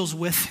angels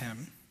with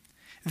him,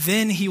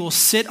 then he will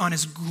sit on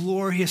his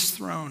glorious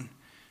throne.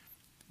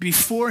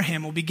 Before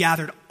him will be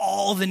gathered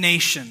all the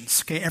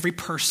nations, okay, every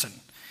person.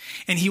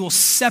 And he will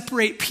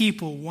separate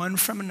people one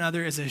from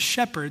another as a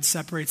shepherd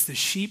separates the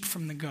sheep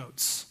from the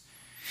goats.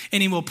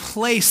 And he will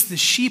place the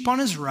sheep on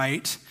his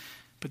right,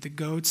 but the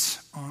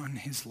goats on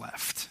his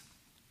left.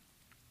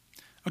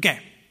 Okay,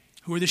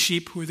 who are the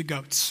sheep? Who are the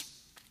goats?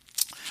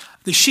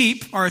 The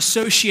sheep are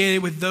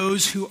associated with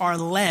those who are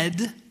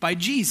led by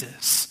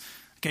Jesus.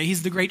 Okay,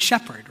 he's the great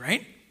shepherd,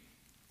 right?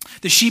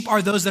 The sheep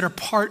are those that are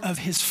part of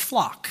his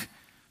flock.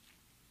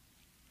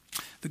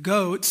 The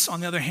goats, on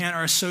the other hand,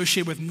 are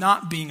associated with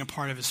not being a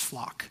part of his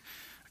flock.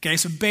 Okay,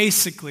 so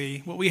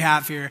basically what we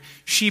have here,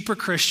 sheep are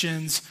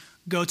Christians,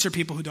 goats are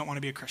people who don't want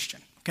to be a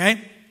Christian. Okay?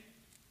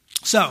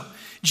 So,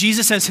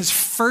 Jesus says his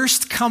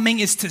first coming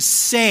is to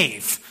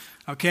save.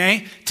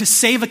 Okay? To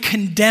save a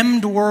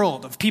condemned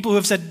world of people who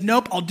have said,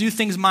 nope, I'll do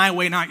things my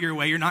way, not your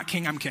way. You're not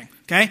king, I'm king.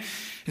 Okay?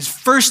 His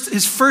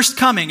first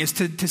coming is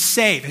to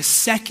save. His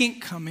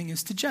second coming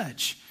is to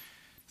judge,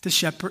 to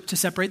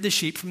separate the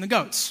sheep from the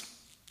goats.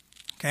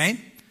 Okay?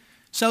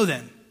 So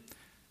then,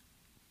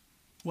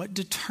 what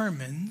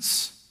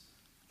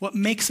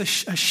makes a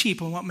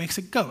sheep and what makes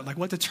a goat? Like,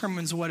 what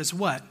determines what is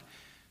what?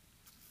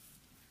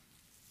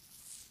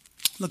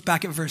 Look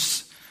back at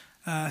verse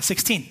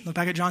 16. Look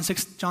back at John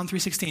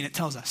 3:16. It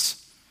tells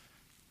us.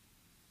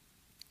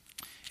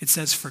 It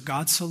says, "For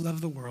God so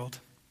loved the world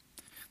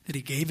that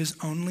he gave his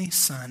only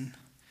Son,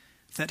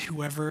 that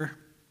whoever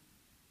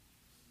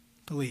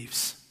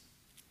believes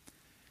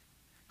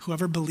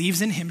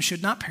in him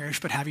should not perish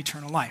but have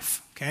eternal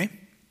life." Okay?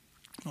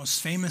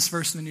 Most famous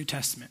verse in the New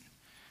Testament.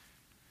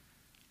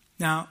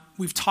 Now,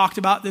 we've talked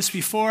about this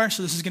before,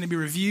 so this is going to be a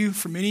review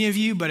for many of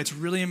you, but it's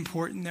really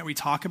important that we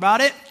talk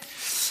about it.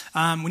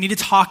 We need to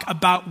talk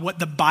about what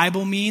the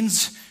Bible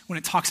means when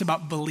it talks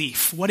about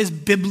belief. What is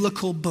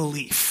biblical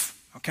belief?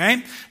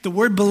 Okay? The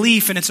word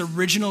belief in its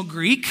original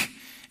Greek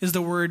is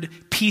the word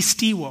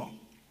pistewo.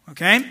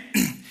 Okay?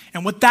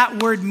 And what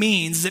that word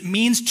means is it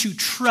means to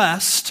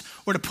trust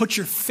or to put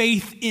your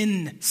faith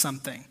in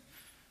something.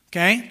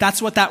 Okay?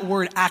 That's what that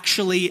word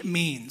actually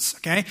means.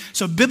 Okay?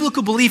 So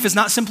biblical belief is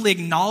not simply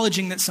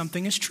acknowledging that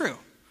something is true.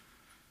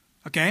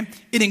 Okay?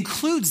 It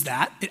includes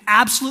that. It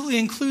absolutely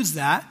includes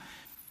that.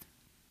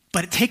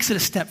 But it takes it a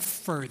step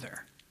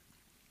further.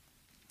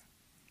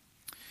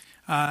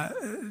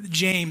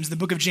 James, the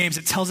book of James,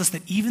 it tells us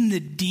that even the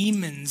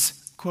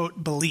demons,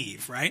 quote,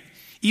 believe, right?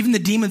 Even the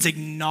demons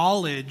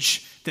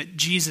acknowledge that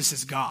Jesus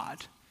is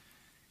God.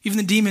 Even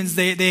the demons,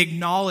 they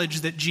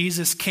acknowledge that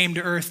Jesus came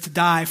to earth to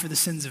die for the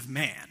sins of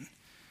man.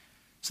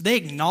 So they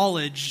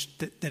acknowledge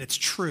that it's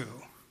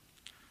true.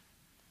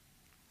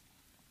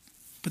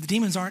 But the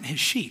demons aren't his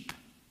sheep.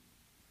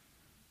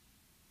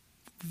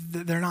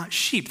 They're not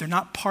sheep. They're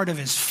not part of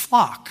his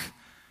flock.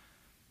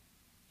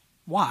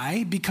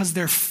 Why? Because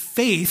their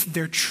faith,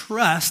 their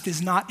trust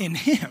is not in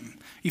him.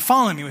 You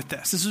following me with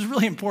this? This is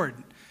really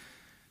important.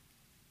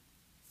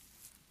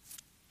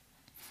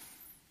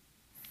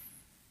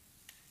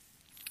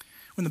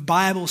 When the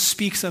Bible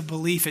speaks of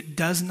belief, it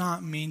does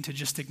not mean to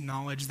just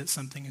acknowledge that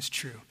something is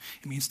true.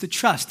 It means to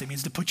trust. It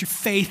means to put your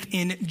faith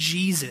in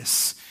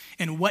Jesus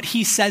and what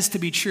he says to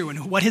be true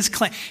and what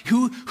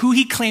who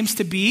he claims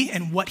to be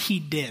and what he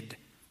did.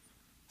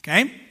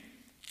 Okay?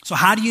 So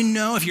how do you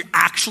know if you're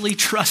actually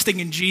trusting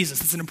in Jesus?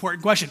 That's an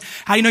important question.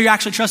 How do you know you're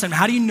actually trusting him?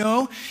 How do you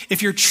know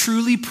if you're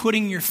truly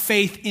putting your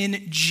faith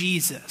in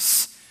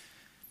Jesus?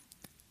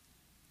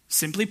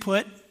 Simply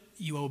put,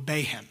 you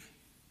obey him.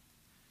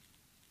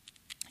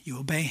 You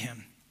obey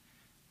him.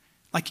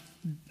 Like,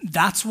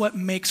 that's what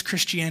makes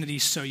Christianity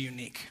so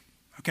unique.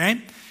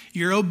 Okay?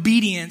 Your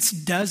obedience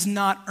does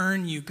not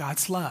earn you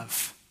God's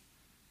love.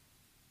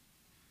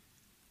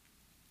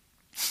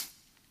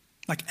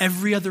 Like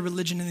every other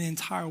religion in the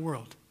entire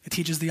world, it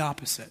teaches the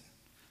opposite.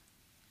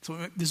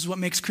 So this is what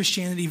makes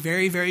Christianity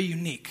very, very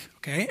unique,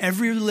 okay?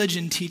 Every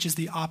religion teaches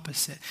the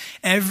opposite.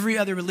 Every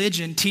other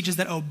religion teaches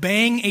that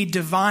obeying a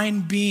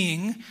divine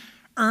being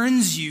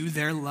earns you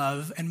their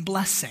love and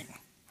blessing,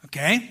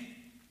 okay?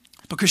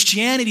 But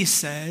Christianity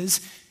says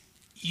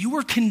you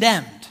were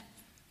condemned.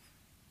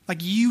 Like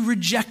you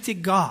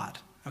rejected God,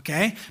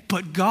 okay?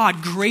 But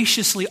God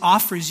graciously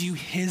offers you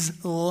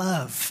his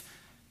love.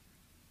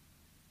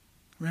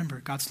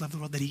 Remember, God so loved the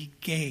world that he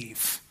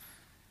gave.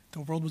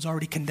 The world was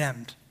already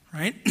condemned,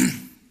 right?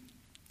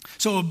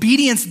 So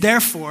obedience,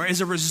 therefore,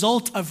 is a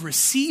result of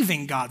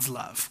receiving God's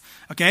love.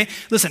 Okay?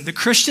 Listen, the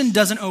Christian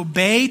doesn't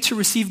obey to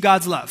receive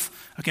God's love.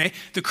 Okay?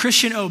 The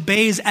Christian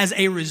obeys as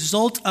a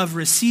result of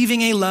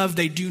receiving a love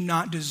they do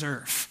not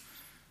deserve.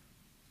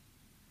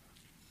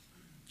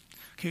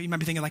 Okay, you might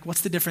be thinking, like, what's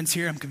the difference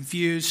here? I'm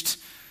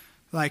confused.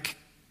 Like,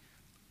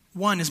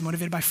 one is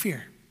motivated by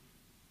fear.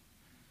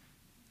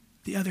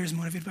 The other is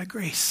motivated by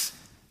grace.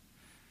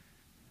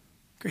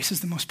 Grace is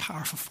the most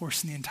powerful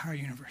force in the entire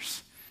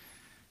universe.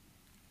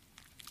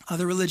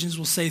 Other religions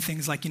will say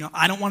things like,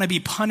 I don't want to be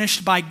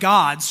punished by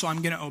God, so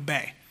I'm going to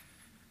obey.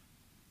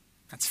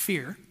 That's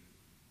fear,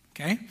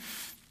 okay?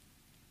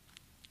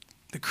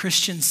 The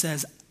Christian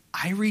says,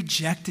 I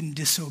reject and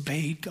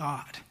disobey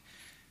God,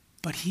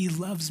 but he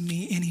loves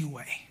me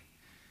anyway.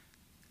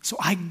 So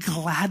I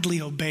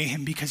gladly obey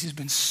him because he's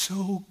been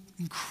so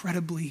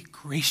incredibly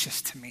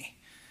gracious to me.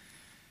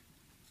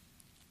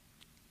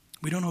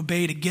 We don't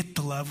obey to get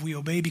the love. We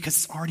obey because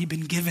it's already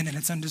been given and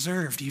it's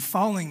undeserved. Are you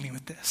following me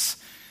with this?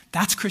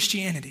 That's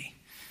Christianity.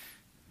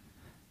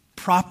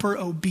 Proper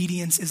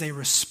obedience is a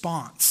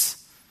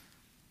response.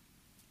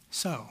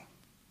 So,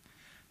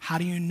 how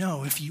do you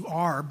know if you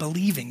are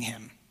believing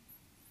him?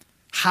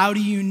 How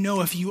do you know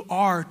if you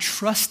are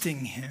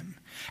trusting him?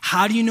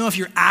 How do you know if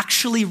you're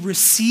actually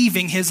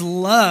receiving his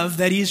love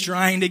that he's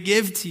trying to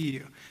give to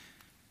you?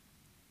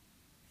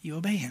 You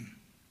obey him.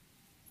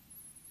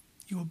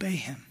 You obey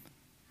him.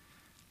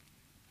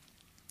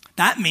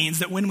 That means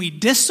that when we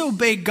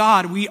disobey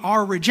God, we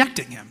are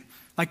rejecting him.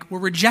 Like, we're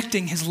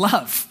rejecting his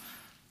love.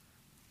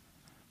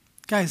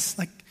 Guys,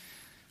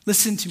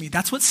 listen to me.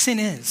 That's what sin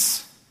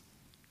is.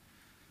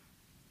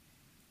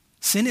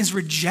 Sin is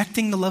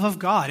rejecting the love of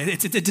God.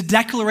 It's a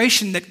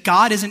declaration that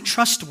God isn't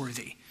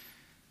trustworthy.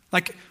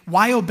 Like,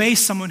 why obey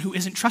someone who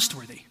isn't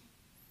trustworthy?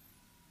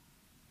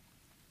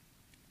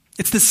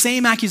 It's the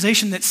same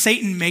accusation that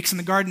Satan makes in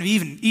the Garden of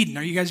Eden.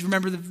 Are you guys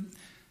remember the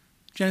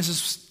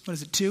Genesis,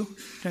 2?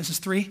 Genesis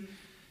 3?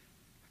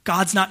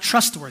 God's not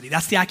trustworthy.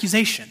 That's the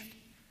accusation.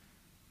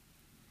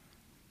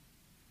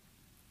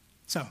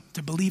 So,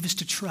 to believe is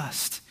to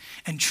trust.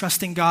 And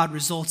trusting God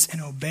results in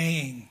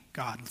obeying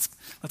God.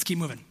 Let's keep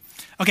moving.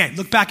 Okay,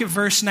 look back at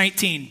verse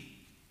 19.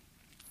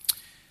 It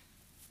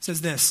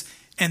says this,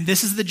 and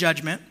this is the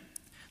judgment.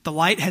 The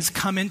light has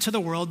come into the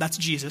world. That's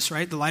Jesus,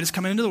 right? The light has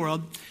come into the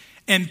world.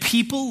 And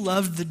people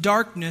loved the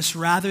darkness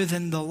rather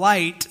than the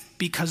light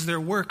because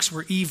their works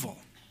were evil.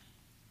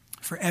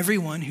 For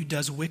everyone who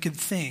does wicked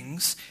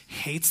things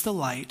hates the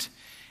light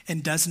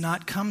and does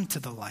not come to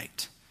the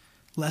light,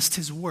 lest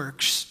his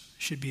works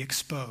should be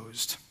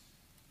exposed.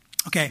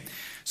 Okay,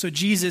 so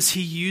Jesus,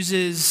 he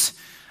uses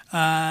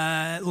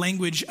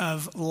language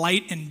of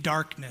light and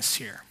darkness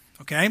here,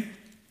 okay?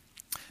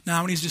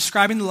 Now, when he's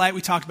describing the light,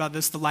 we talked about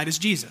this, the light is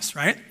Jesus,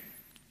 right?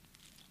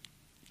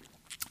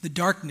 The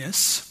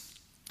darkness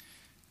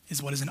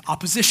is what is in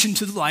opposition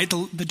to the light.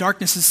 The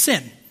darkness is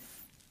sin.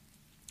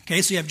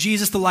 Okay, so you have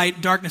Jesus, the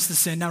light, darkness, the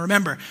sin. Now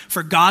remember,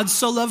 for God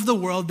so loved the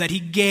world that he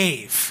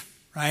gave,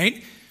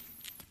 right?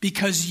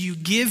 Because you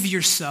give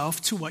yourself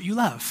to what you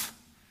love.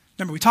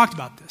 Remember, we talked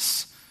about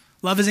this.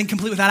 Love is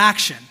incomplete without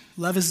action.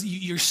 Love is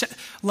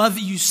love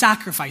you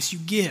sacrifice, you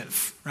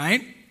give,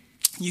 right?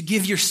 You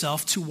give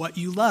yourself to what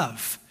you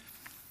love.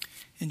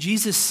 And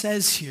Jesus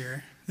says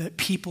here that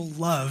people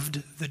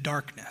loved the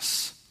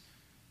darkness.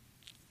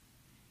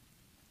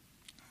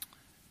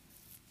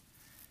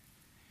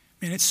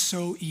 Man, it's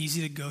so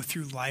easy to go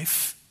through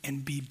life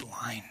and be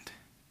blind.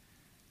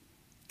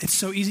 It's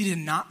so easy to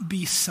not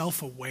be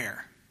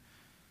self-aware.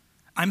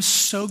 I'm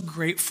so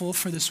grateful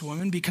for this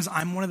woman because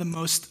I'm one of the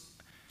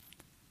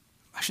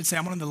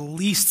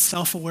least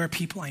self-aware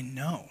people I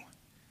know.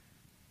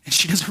 And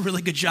she does a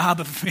really good job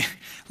of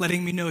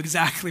letting me know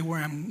exactly where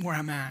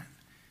I'm at.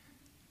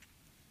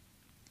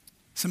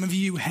 Some of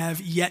you have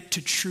yet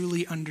to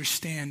truly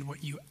understand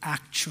what you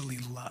actually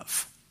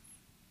love.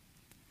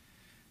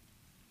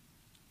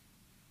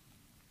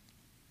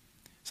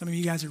 Some of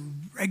you guys are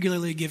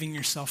regularly giving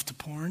yourself to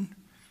porn.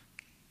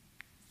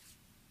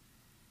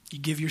 You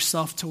give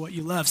yourself to what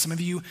you love. Some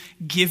of you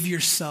give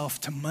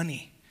yourself to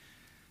money.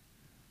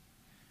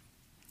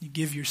 You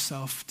give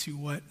yourself to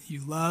what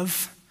you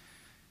love.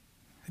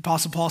 The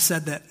Apostle Paul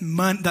said that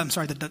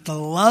the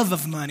love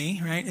of money,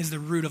 right, is the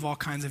root of all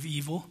kinds of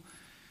evil.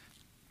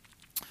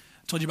 I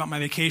told you about my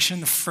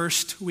vacation. The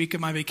first week of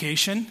my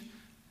vacation,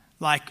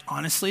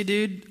 honestly,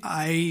 dude,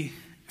 I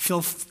feel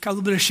a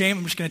little bit of shame.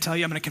 I'm just going to tell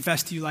you, I'm going to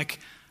confess to you,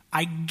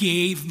 I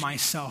gave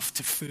myself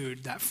to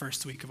food that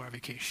first week of our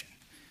vacation.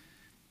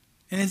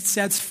 And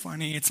that's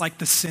funny. It's like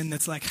the sin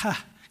that's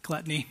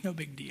gluttony, no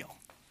big deal.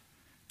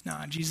 No,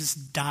 Jesus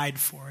died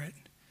for it.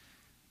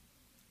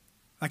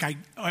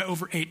 I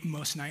overate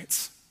most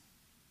nights.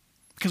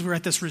 Because we were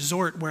at this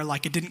resort where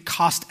it didn't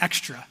cost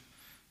extra.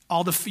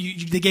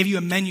 They gave you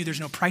a menu, there's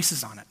no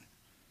prices on it.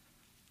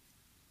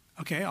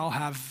 Okay, I'll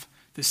have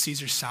the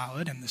Caesar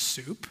salad and the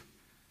soup.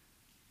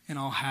 And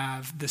I'll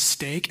have the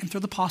steak and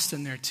throw the pasta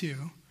in there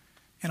too.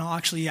 And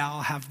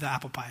I'll have the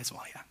apple pie as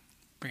well, yeah.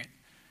 Bring it.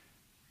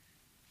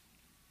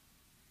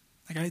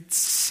 Like I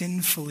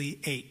sinfully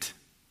ate.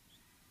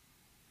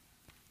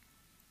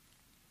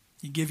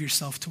 You give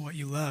yourself to what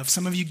you love.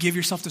 Some of you give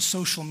yourself to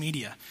social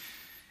media.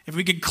 If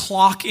we could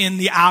clock in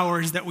the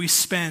hours that we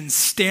spend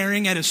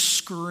staring at a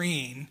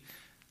screen,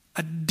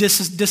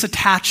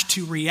 disattached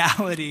to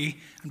reality,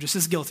 I'm just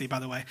as guilty, by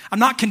the way. I'm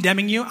not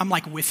condemning you. I'm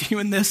like with you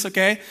in this,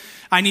 okay?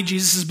 I need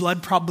Jesus'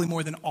 blood probably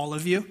more than all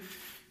of you.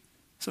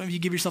 Some of you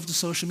give yourself to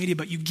social media,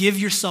 but you give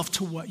yourself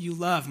to what you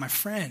love. My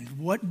friend,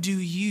 what do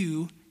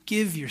you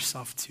give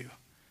yourself to?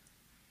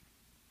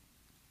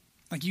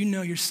 Like you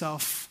know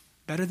yourself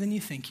better than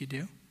you think you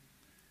do.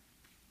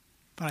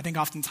 But I think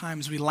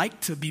oftentimes we like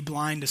to be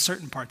blind to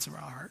certain parts of our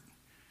heart,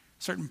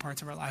 certain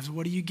parts of our lives.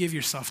 What do you give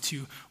yourself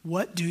to?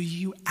 What do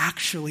you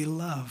actually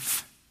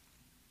love?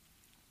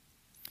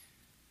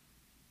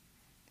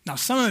 Now,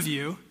 some of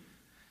you,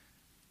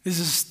 this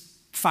just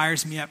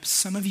fires me up.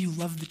 Some of you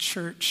love the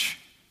church.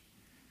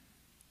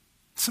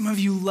 Some of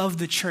you love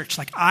the church.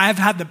 Like we've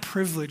had the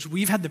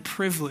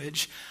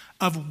privilege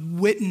of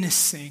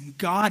witnessing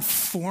God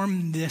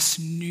form this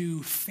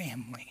new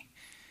family.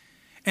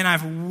 And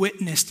I've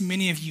witnessed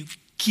many of you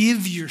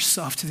give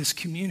yourself to this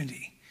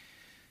community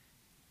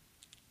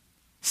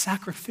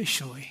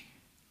sacrificially,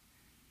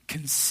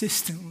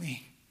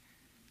 consistently.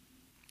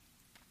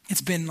 It's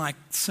been like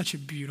such a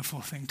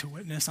beautiful thing to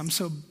witness. I'm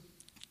so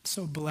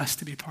blessed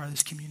to be part of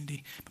this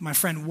community. But my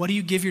friend, what do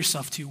you give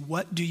yourself to?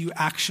 What do you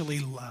actually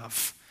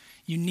love?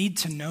 You need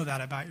to know that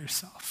about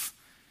yourself.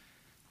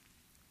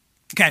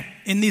 Okay,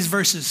 in these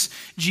verses,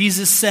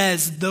 Jesus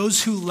says,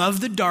 those who love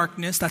the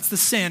darkness, that's the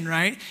sin,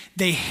 right?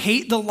 They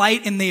hate the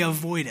light and they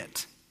avoid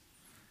it.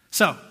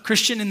 So,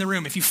 Christian in the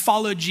room, if you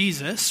follow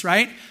Jesus,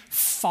 right?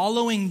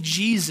 Following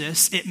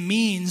Jesus, it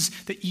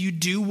means that you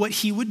do what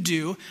he would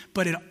do,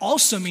 but it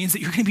also means that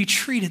you're going to be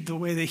treated the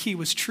way that he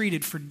was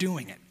treated for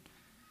doing it.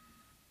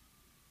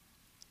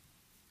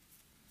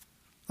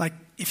 Like,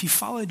 if you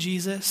follow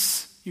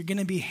Jesus, you're going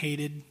to be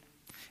hated.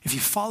 If you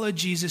follow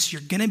Jesus,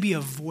 you're going to be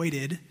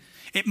avoided.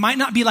 It might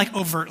not be like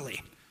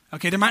overtly,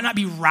 okay? There might not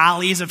be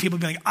rallies of people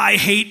being like, I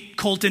hate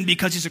Colton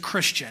because he's a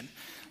Christian.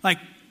 Like,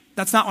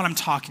 that's not what I'm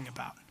talking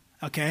about,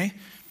 okay?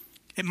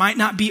 It might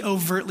not be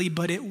overtly,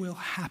 but it will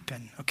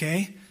happen,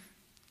 okay?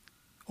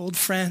 Old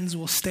friends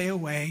will stay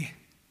away.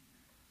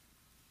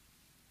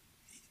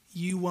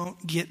 You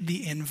won't get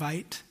the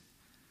invite.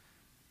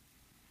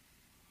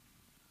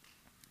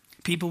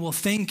 People will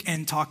think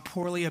and talk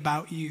poorly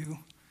about you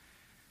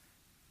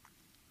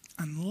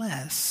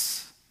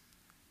unless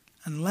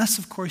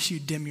of course you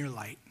dim your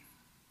light.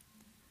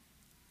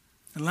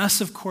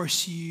 Unless of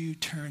course you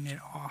turn it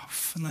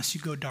off. Unless you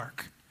go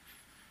dark.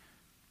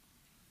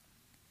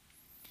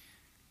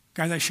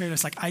 Guys, I share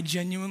this, like I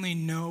genuinely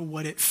know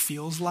what it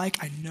feels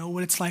like. I know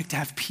what it's like to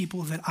have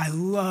people that I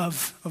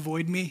love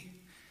avoid me.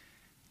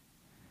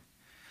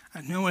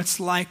 I know what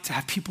it's like to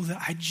have people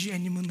that I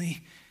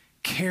genuinely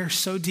care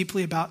so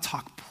deeply about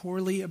talk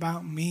poorly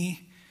about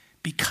me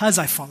because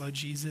I follow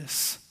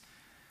Jesus.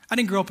 I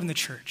didn't grow up in the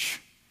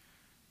church.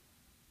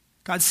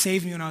 God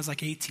saved me when I was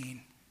like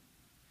 18.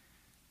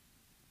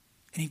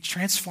 And he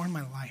transformed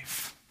my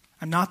life.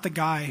 I'm not the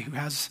guy who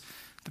has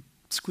the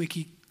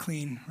squeaky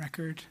clean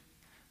record.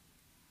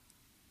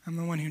 I'm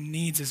the one who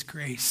needs his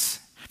grace.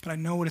 But I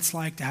know what it's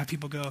like to have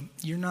people go,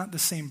 you're not the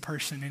same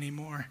person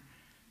anymore.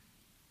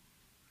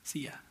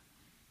 See ya.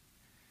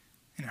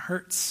 And it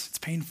hurts. It's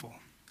painful.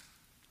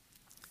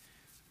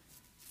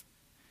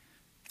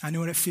 I know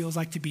what it feels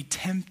like to be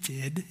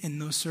tempted in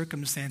those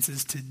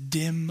circumstances to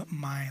dim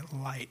my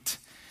light,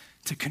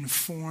 to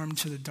conform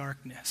to the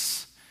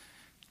darkness.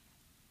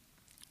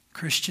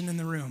 Christian in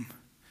the room,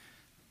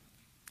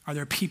 are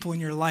there people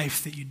in your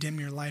life that you dim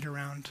your light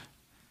around?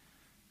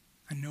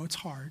 I know it's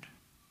hard.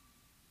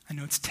 I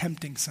know it's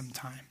tempting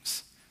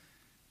sometimes.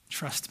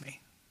 Trust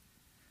me.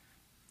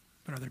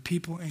 But are there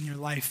people in your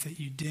life that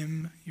you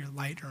dim your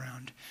light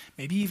around?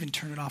 Maybe even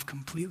turn it off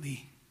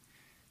completely.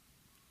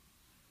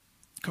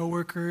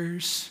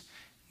 Coworkers,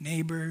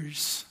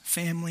 neighbors,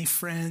 family,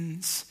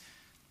 friends.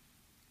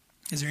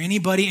 Is there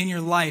anybody in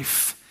your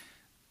life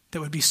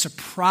that would be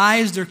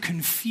surprised or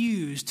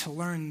confused to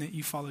learn that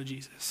you follow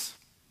Jesus?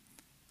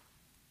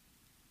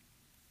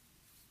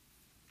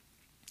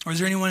 Or is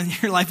there anyone in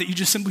your life that you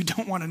just simply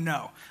don't want to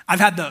know?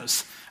 I've had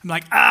those. I'm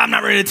like, I'm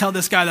not ready to tell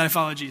this guy that I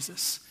follow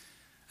Jesus.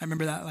 I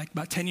remember that like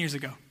about 10 years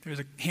ago. There was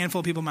a handful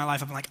of people in my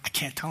life. I'm like, I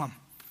can't tell him.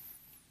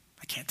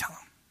 I can't tell him.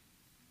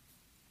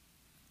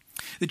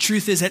 The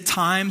truth is, at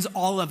times,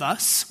 all of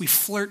us, we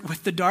flirt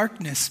with the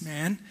darkness,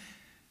 man.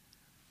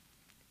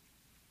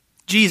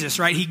 Jesus,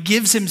 right? He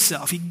gave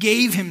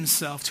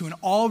himself to an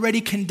already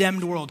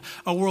condemned world,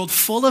 a world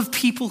full of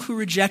people who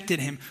rejected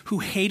him, who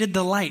hated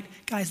the light.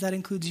 Guys, that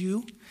includes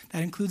you.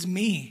 That includes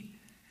me.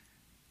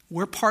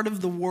 We're part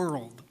of the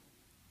world.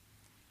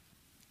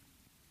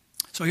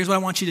 So here's what I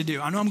want you to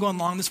do. I know I'm going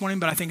long this morning,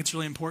 but I think it's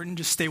really important.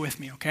 Just stay with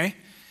me, okay?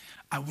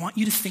 I want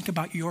you to think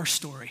about your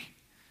story.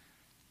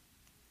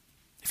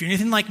 If you're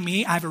anything like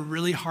me, I have a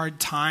really hard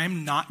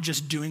time not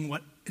just doing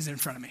what is in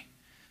front of me.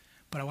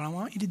 But what I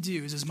want you to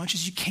do is, as much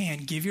as you can,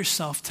 give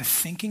yourself to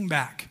thinking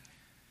back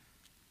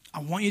I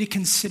want you to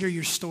consider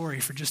your story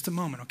for just a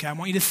moment, okay? I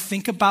want you to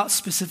think about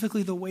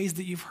specifically the ways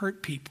that you've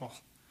hurt people.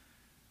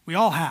 We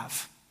all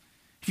have.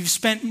 If you've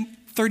spent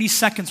 30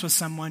 seconds with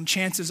someone,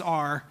 chances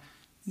are,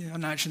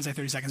 I shouldn't say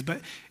 30 seconds,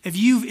 but if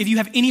you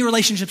have any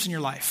relationships in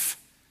your life,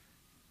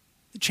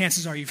 the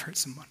chances are you've hurt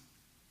someone.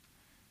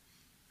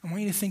 I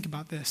want you to think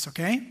about this,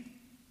 okay?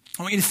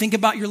 I want you to think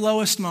about your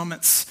lowest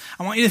moments.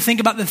 I want you to think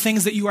about the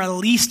things that you are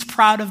least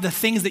proud of, the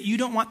things that you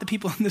don't want the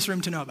people in this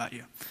room to know about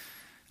you.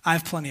 I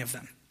have plenty of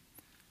them.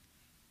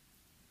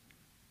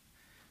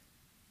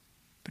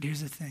 But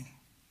here's the thing.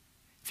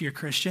 If you're a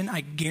Christian,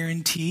 I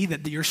guarantee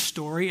that your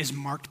story is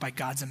marked by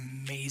God's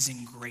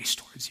amazing grace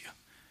towards you.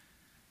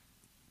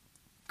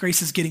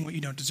 Grace is getting what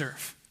you don't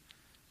deserve.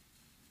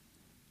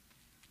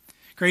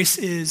 Grace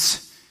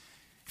is,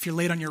 if you're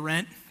late on your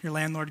rent, your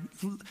landlord,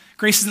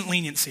 grace isn't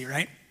leniency,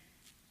 right?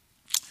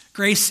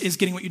 Grace is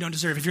getting what you don't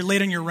deserve. If you're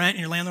late on your rent and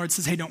your landlord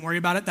says, hey, don't worry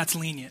about it, that's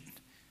lenient.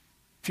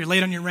 If you're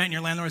late on your rent and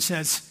your landlord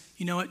says,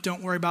 you know what,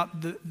 don't worry about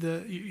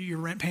your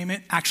rent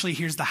payment, actually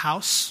here's the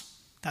house,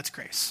 that's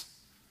grace.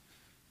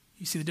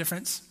 You see the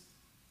difference?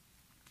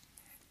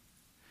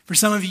 For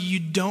some of you, you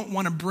don't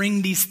want to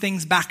bring these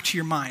things back to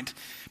your mind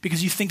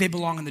because you think they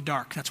belong in the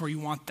dark. That's where you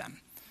want them.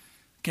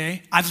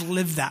 Okay? I've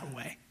lived that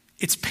way.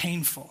 It's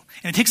painful.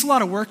 And it takes a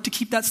lot of work to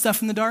keep that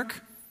stuff in the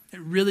dark. It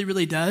really,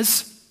 really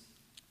does.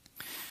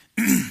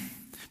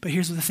 But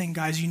here's the thing,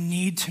 guys. You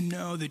need to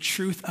know the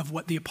truth of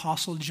what the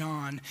Apostle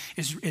John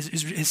is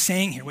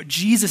saying here, what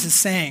Jesus is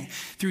saying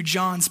through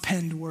John's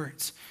penned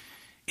words.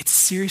 It's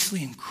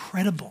seriously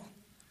incredible.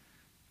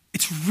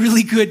 It's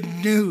really good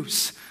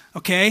news,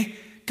 okay?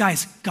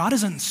 Guys, God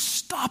is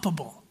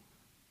unstoppable.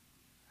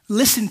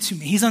 Listen to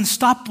me. He's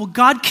unstoppable.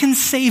 God can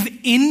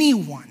save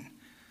anyone.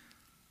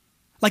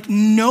 Like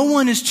no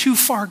one is too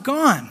far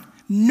gone.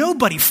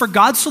 Nobody. For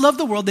God so loved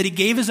the world that he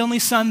gave his only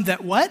son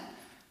that what?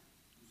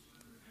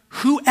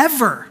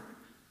 Whoever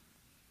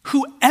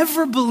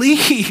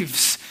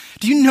believes.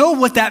 Do you know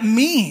what that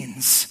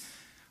means?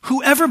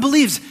 Whoever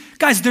believes.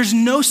 Guys, there's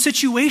no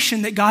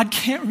situation that God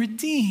can't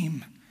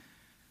redeem.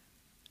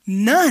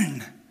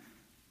 None.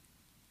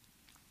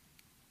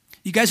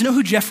 You guys know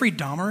who Jeffrey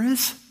Dahmer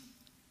is?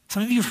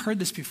 Some of you have heard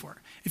this before.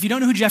 If you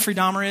don't know who Jeffrey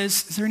Dahmer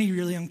is there any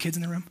really young kids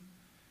in the room?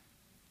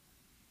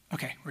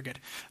 Okay, we're good.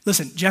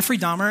 Listen, Jeffrey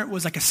Dahmer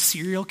was like a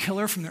serial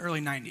killer from the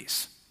early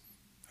 90s.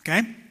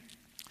 Okay?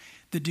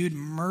 The dude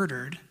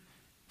murdered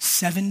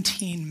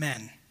 17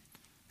 men.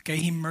 Okay,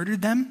 he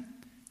murdered them,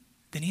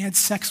 then he had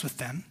sex with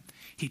them,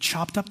 he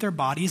chopped up their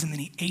bodies, and then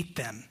he ate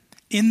them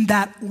in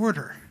that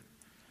order.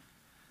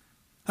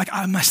 Like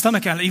my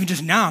stomach, even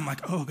just now, I'm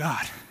like, oh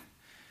God.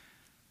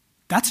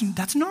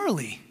 That's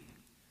gnarly.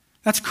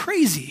 That's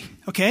crazy,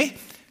 okay?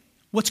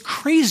 What's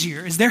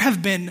crazier is there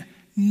have been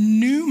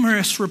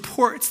numerous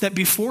reports that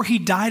before he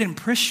died in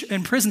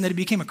prison that he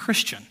became a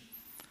Christian.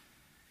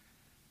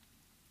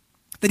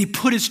 That he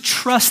put his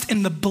trust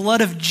in the blood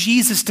of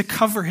Jesus to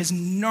cover his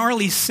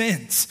gnarly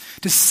sins,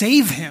 to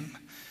save him.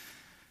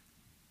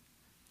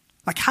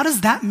 Like, how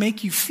does that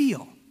make you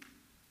feel?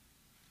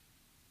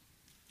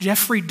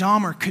 Jeffrey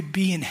Dahmer could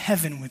be in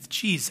heaven with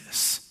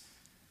Jesus.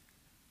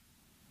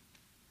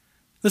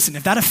 Listen,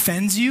 if that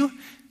offends you,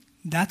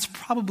 that's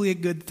probably a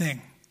good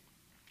thing.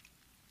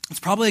 It's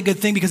probably a good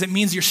thing because it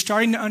means you're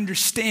starting to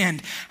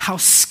understand how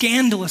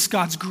scandalous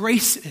God's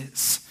grace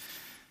is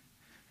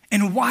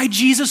and why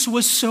Jesus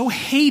was so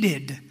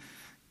hated.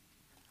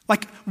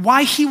 Like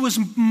why he was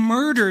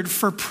murdered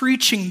for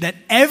preaching that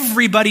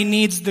everybody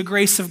needs the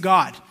grace of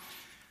God.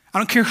 I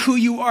don't care who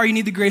you are, you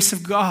need the grace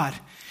of God.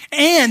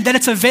 And that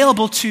it's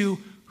available to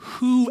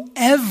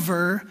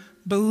whoever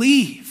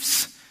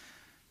believes.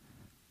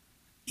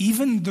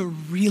 Even the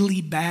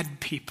really bad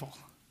people.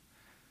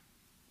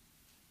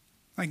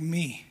 Like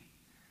me.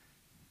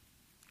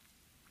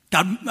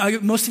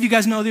 God, most of you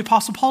guys know the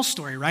Apostle Paul's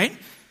story, right?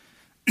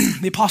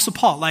 The Apostle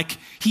Paul, like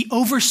he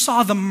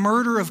oversaw the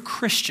murder of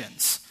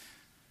Christians.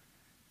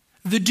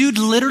 The dude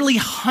literally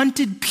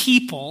hunted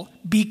people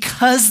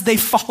because they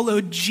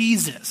followed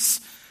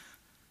Jesus.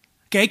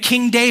 Okay,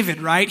 King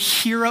David, right?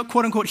 Hero,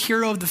 quote unquote,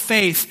 hero of the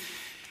faith.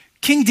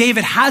 King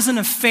David has an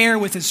affair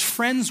with his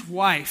friend's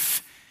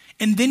wife,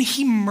 and then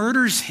he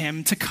murders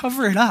him to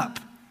cover it up.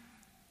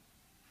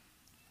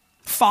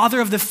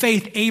 Father of the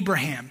faith,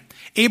 Abraham.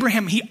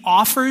 Abraham, he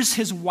offers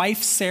his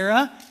wife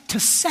Sarah to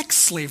sex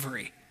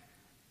slavery.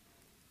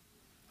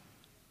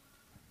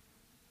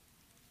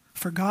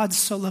 For God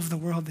so loved the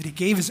world that he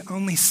gave his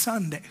only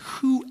son that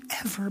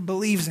whoever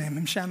believes in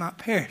him shall not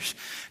perish.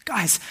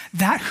 Guys,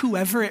 that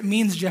whoever, it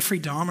means Jeffrey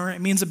Dahmer, it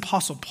means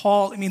Apostle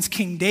Paul, it means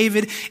King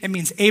David, it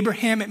means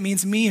Abraham, it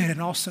means me, and it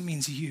also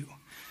means you.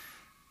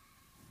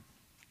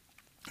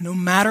 No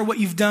matter what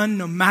you've done,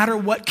 no matter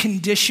what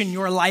condition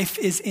your life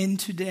is in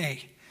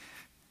today,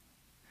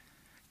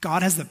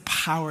 God has the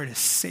power to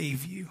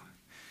save you,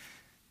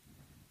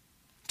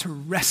 to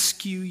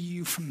rescue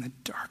you from the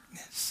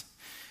darkness.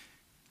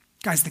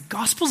 Guys, the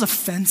gospel's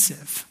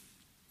offensive.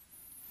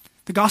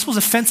 The gospel is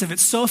offensive.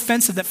 It's so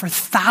offensive that for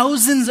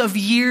thousands of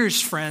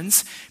years,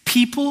 friends,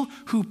 people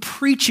who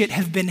preach it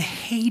have been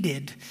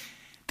hated.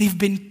 They've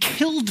been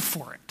killed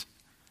for it.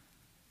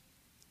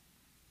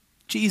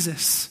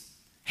 Jesus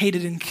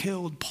hated and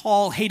killed.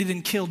 Paul hated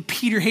and killed.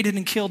 Peter hated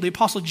and killed. The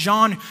Apostle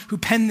John, who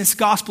penned this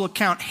gospel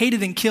account,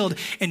 hated and killed.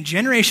 And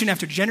generation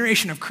after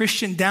generation of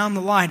Christian down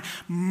the line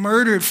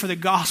murdered for the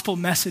gospel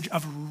message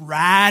of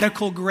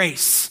radical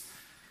grace.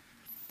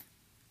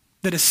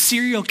 That a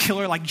serial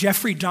killer like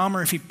Jeffrey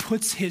Dahmer, if he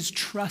puts his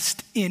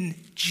trust in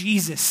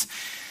Jesus,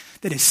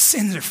 that his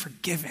sins are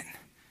forgiven.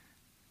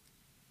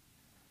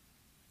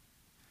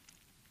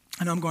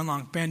 I know I'm going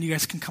long. Band, you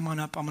guys can come on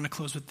up. I'm going to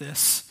close with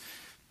this.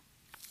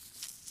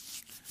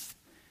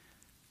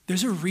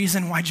 There's a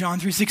reason why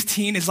John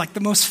 3:16 is like the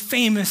most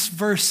famous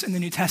verse in the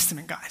New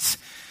Testament, guys.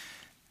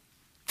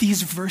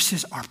 These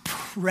verses are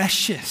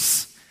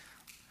precious.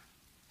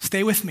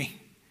 Stay with me.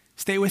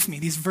 Stay with me.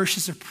 These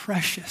verses are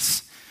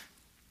precious.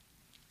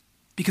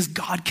 Because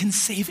God can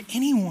save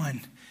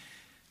anyone.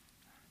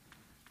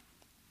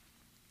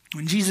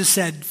 When Jesus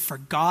said, "For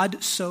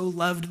God so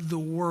loved the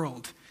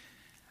world,"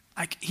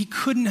 he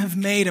couldn't have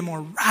made a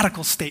more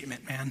radical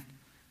statement, man.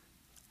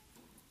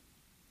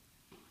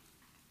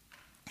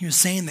 He was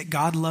saying that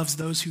God loves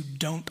those who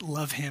don't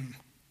love him.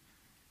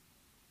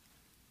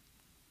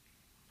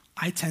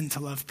 I tend to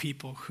love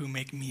people who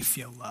make me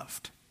feel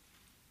loved.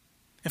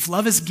 If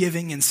love is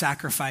giving and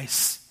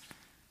sacrifice,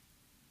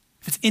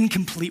 if it's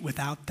incomplete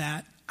without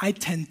that, I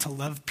tend to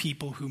love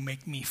people who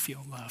make me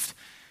feel loved.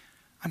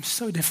 I'm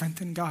so different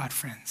than God,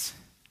 friends.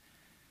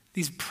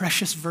 These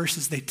precious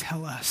verses, they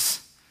tell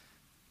us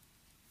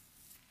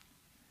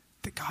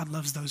that God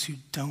loves those who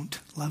don't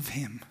love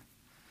him.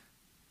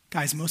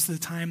 Guys, most of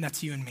the time,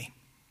 that's you and me.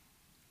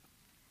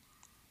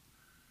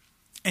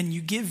 And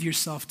you give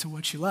yourself to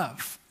what you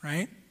love,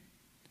 right?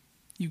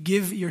 You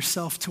give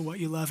yourself to what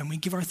you love, and we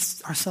give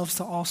ourselves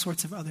to all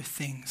sorts of other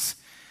things.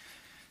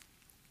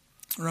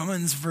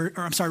 Romans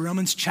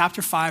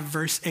chapter 5,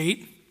 verse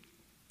 8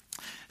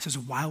 says,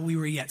 "While we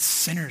were yet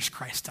sinners,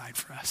 Christ died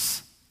for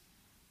us."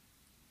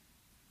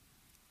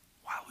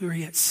 While we were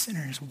yet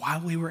sinners,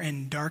 while we were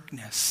in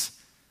darkness,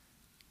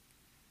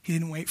 he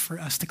didn't wait for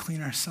us to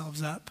clean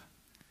ourselves up.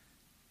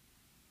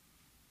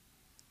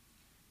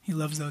 He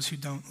loves those who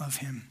don't love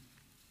him.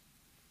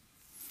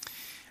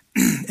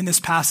 In this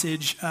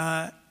passage,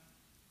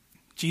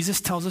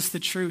 Jesus tells us the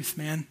truth,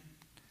 man.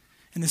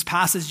 In this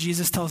passage,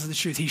 Jesus tells us the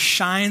truth. He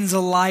shines a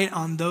light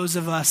on those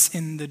of us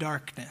in the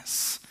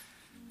darkness,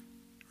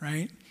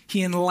 right?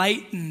 He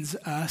enlightens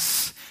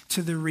us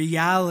to the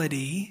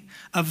reality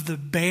of the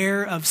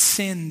bear of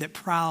sin that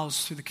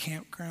prowls through the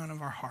campground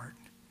of our heart.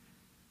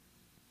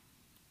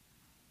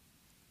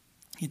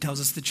 He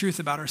tells us the truth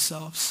about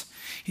ourselves.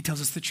 He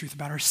tells us the truth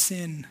about our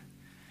sin,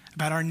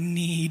 about our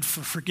need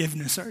for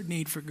forgiveness, our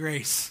need for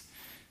grace.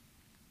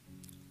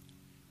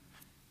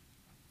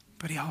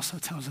 But he also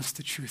tells us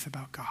the truth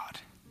about God.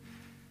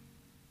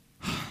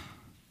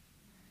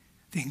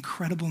 The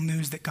incredible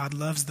news that God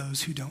loves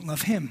those who don't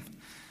love him.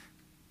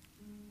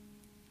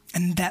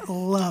 And that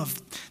love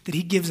that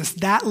he gives us,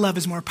 that love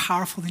is more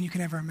powerful than you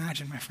can ever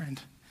imagine, my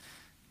friend.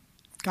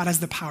 God has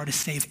the power to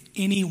save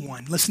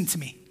anyone. Listen to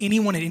me.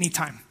 Anyone at any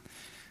time.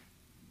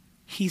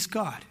 He's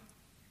God.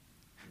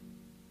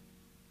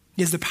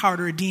 He has the power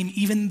to redeem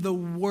even the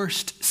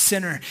worst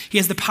sinner. He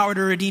has the power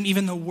to redeem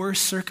even the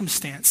worst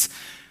circumstance.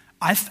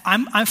 I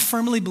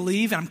firmly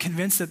believe, and I'm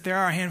convinced that there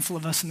are a handful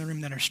of us in the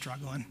room that are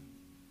struggling.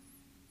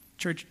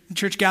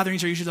 Church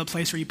gatherings are usually the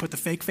place where you put the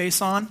fake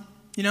face on,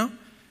 you know?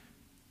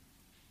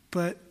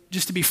 But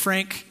just to be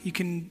frank, you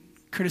can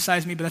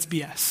criticize me, but that's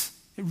BS.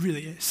 It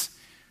really is.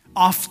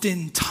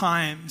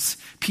 Oftentimes,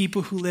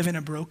 people who live in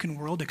a broken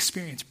world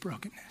experience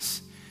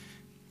brokenness.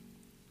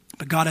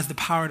 But God has the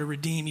power to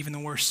redeem even the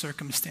worst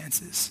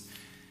circumstances.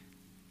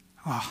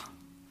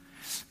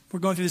 We're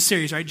going through this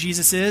series, right?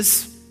 Jesus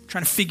is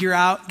trying to figure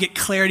out, get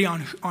clarity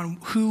on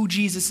who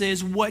Jesus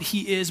is, what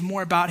he is,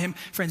 more about him.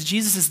 Friends,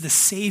 Jesus is the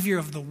Savior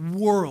of the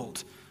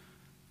world.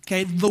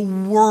 Okay, the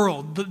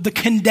world, the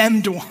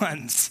condemned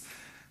ones.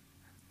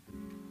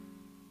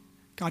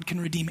 God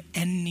can redeem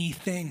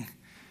anything.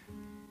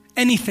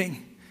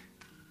 Anything.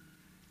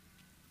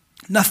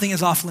 Nothing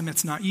is off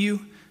limits, not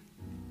you,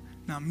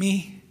 not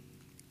me.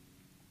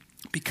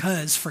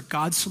 Because for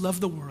God so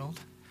loved the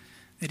world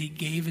that he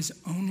gave his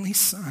only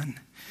son,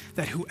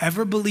 that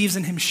whoever believes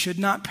in him should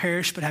not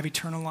perish but have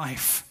eternal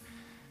life.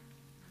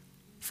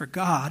 For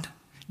God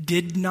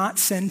did not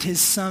send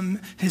his son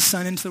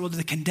into the world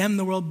to condemn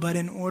the world, but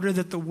in order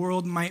that the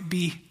world might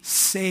be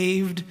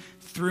saved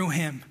through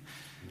him.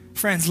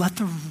 Friends, let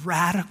the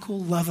radical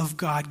love of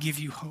God give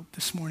you hope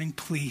this morning,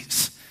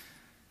 please.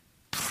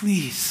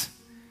 Please.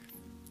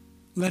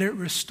 Let it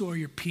restore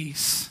your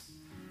peace.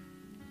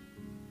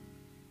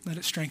 Let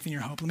it strengthen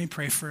your hope. Let me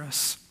pray for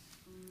us.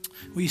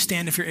 Will you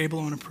stand if you're able?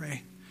 I want to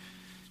pray.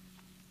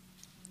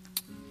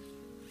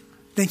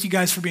 Thank you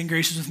guys for being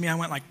gracious with me. I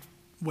went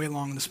way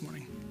long this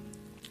morning.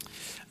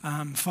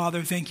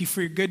 Father, thank you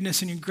for your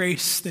goodness and your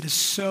grace that is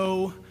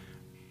so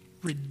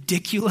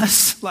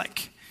ridiculous.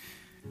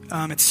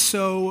 It's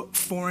so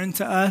foreign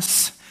to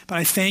us. But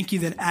I thank you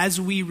that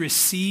as we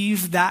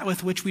receive that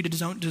with which we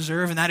don't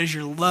deserve, and that is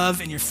your love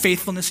and your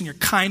faithfulness and your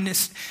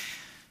kindness,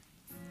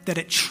 that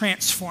it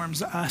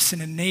transforms us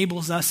and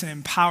enables us and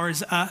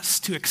empowers us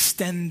to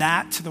extend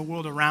that to the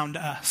world around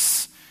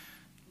us.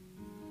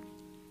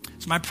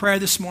 So my prayer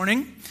this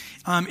morning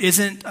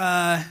isn't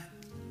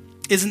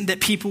that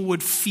people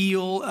would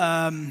feel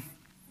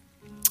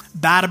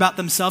bad about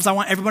themselves. I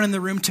want everyone in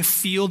the room to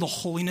feel the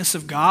holiness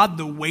of God,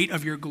 the weight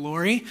of your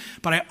glory.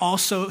 But I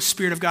also,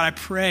 Spirit of God, I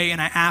pray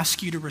and I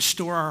ask you to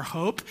restore our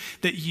hope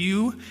that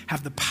you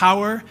have the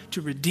power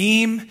to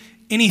redeem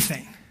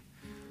anything,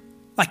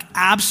 like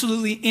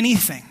absolutely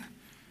anything.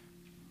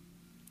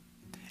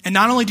 And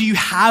not only do you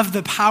have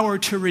the power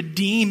to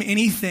redeem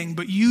anything,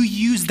 but you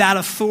use that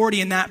authority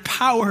and that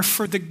power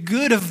for the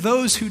good of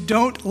those who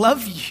don't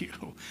love you.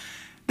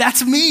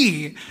 That's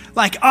me.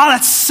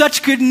 That's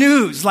such good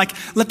news. Let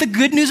the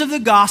good news of the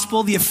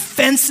gospel, the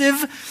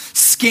offensive,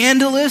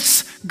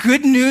 scandalous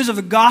good news of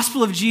the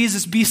gospel of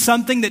Jesus be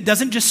something that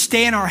doesn't just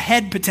stay in our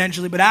head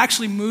potentially, but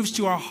actually moves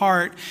to our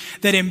heart,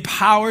 that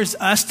empowers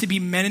us to be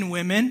men and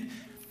women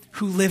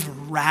who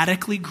live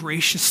radically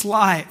gracious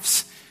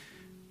lives.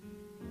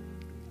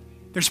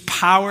 There's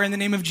power in the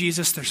name of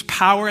Jesus. There's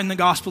power in the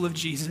gospel of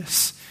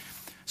Jesus.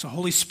 So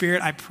Holy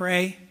Spirit, I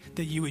pray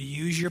that you would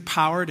use your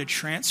power to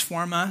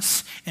transform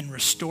us and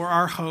restore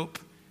our hope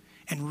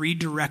and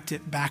redirect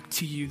it back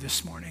to you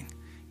this morning.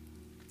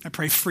 I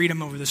pray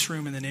freedom over this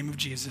room in the name of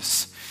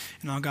Jesus.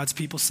 And all God's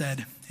people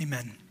said,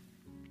 amen.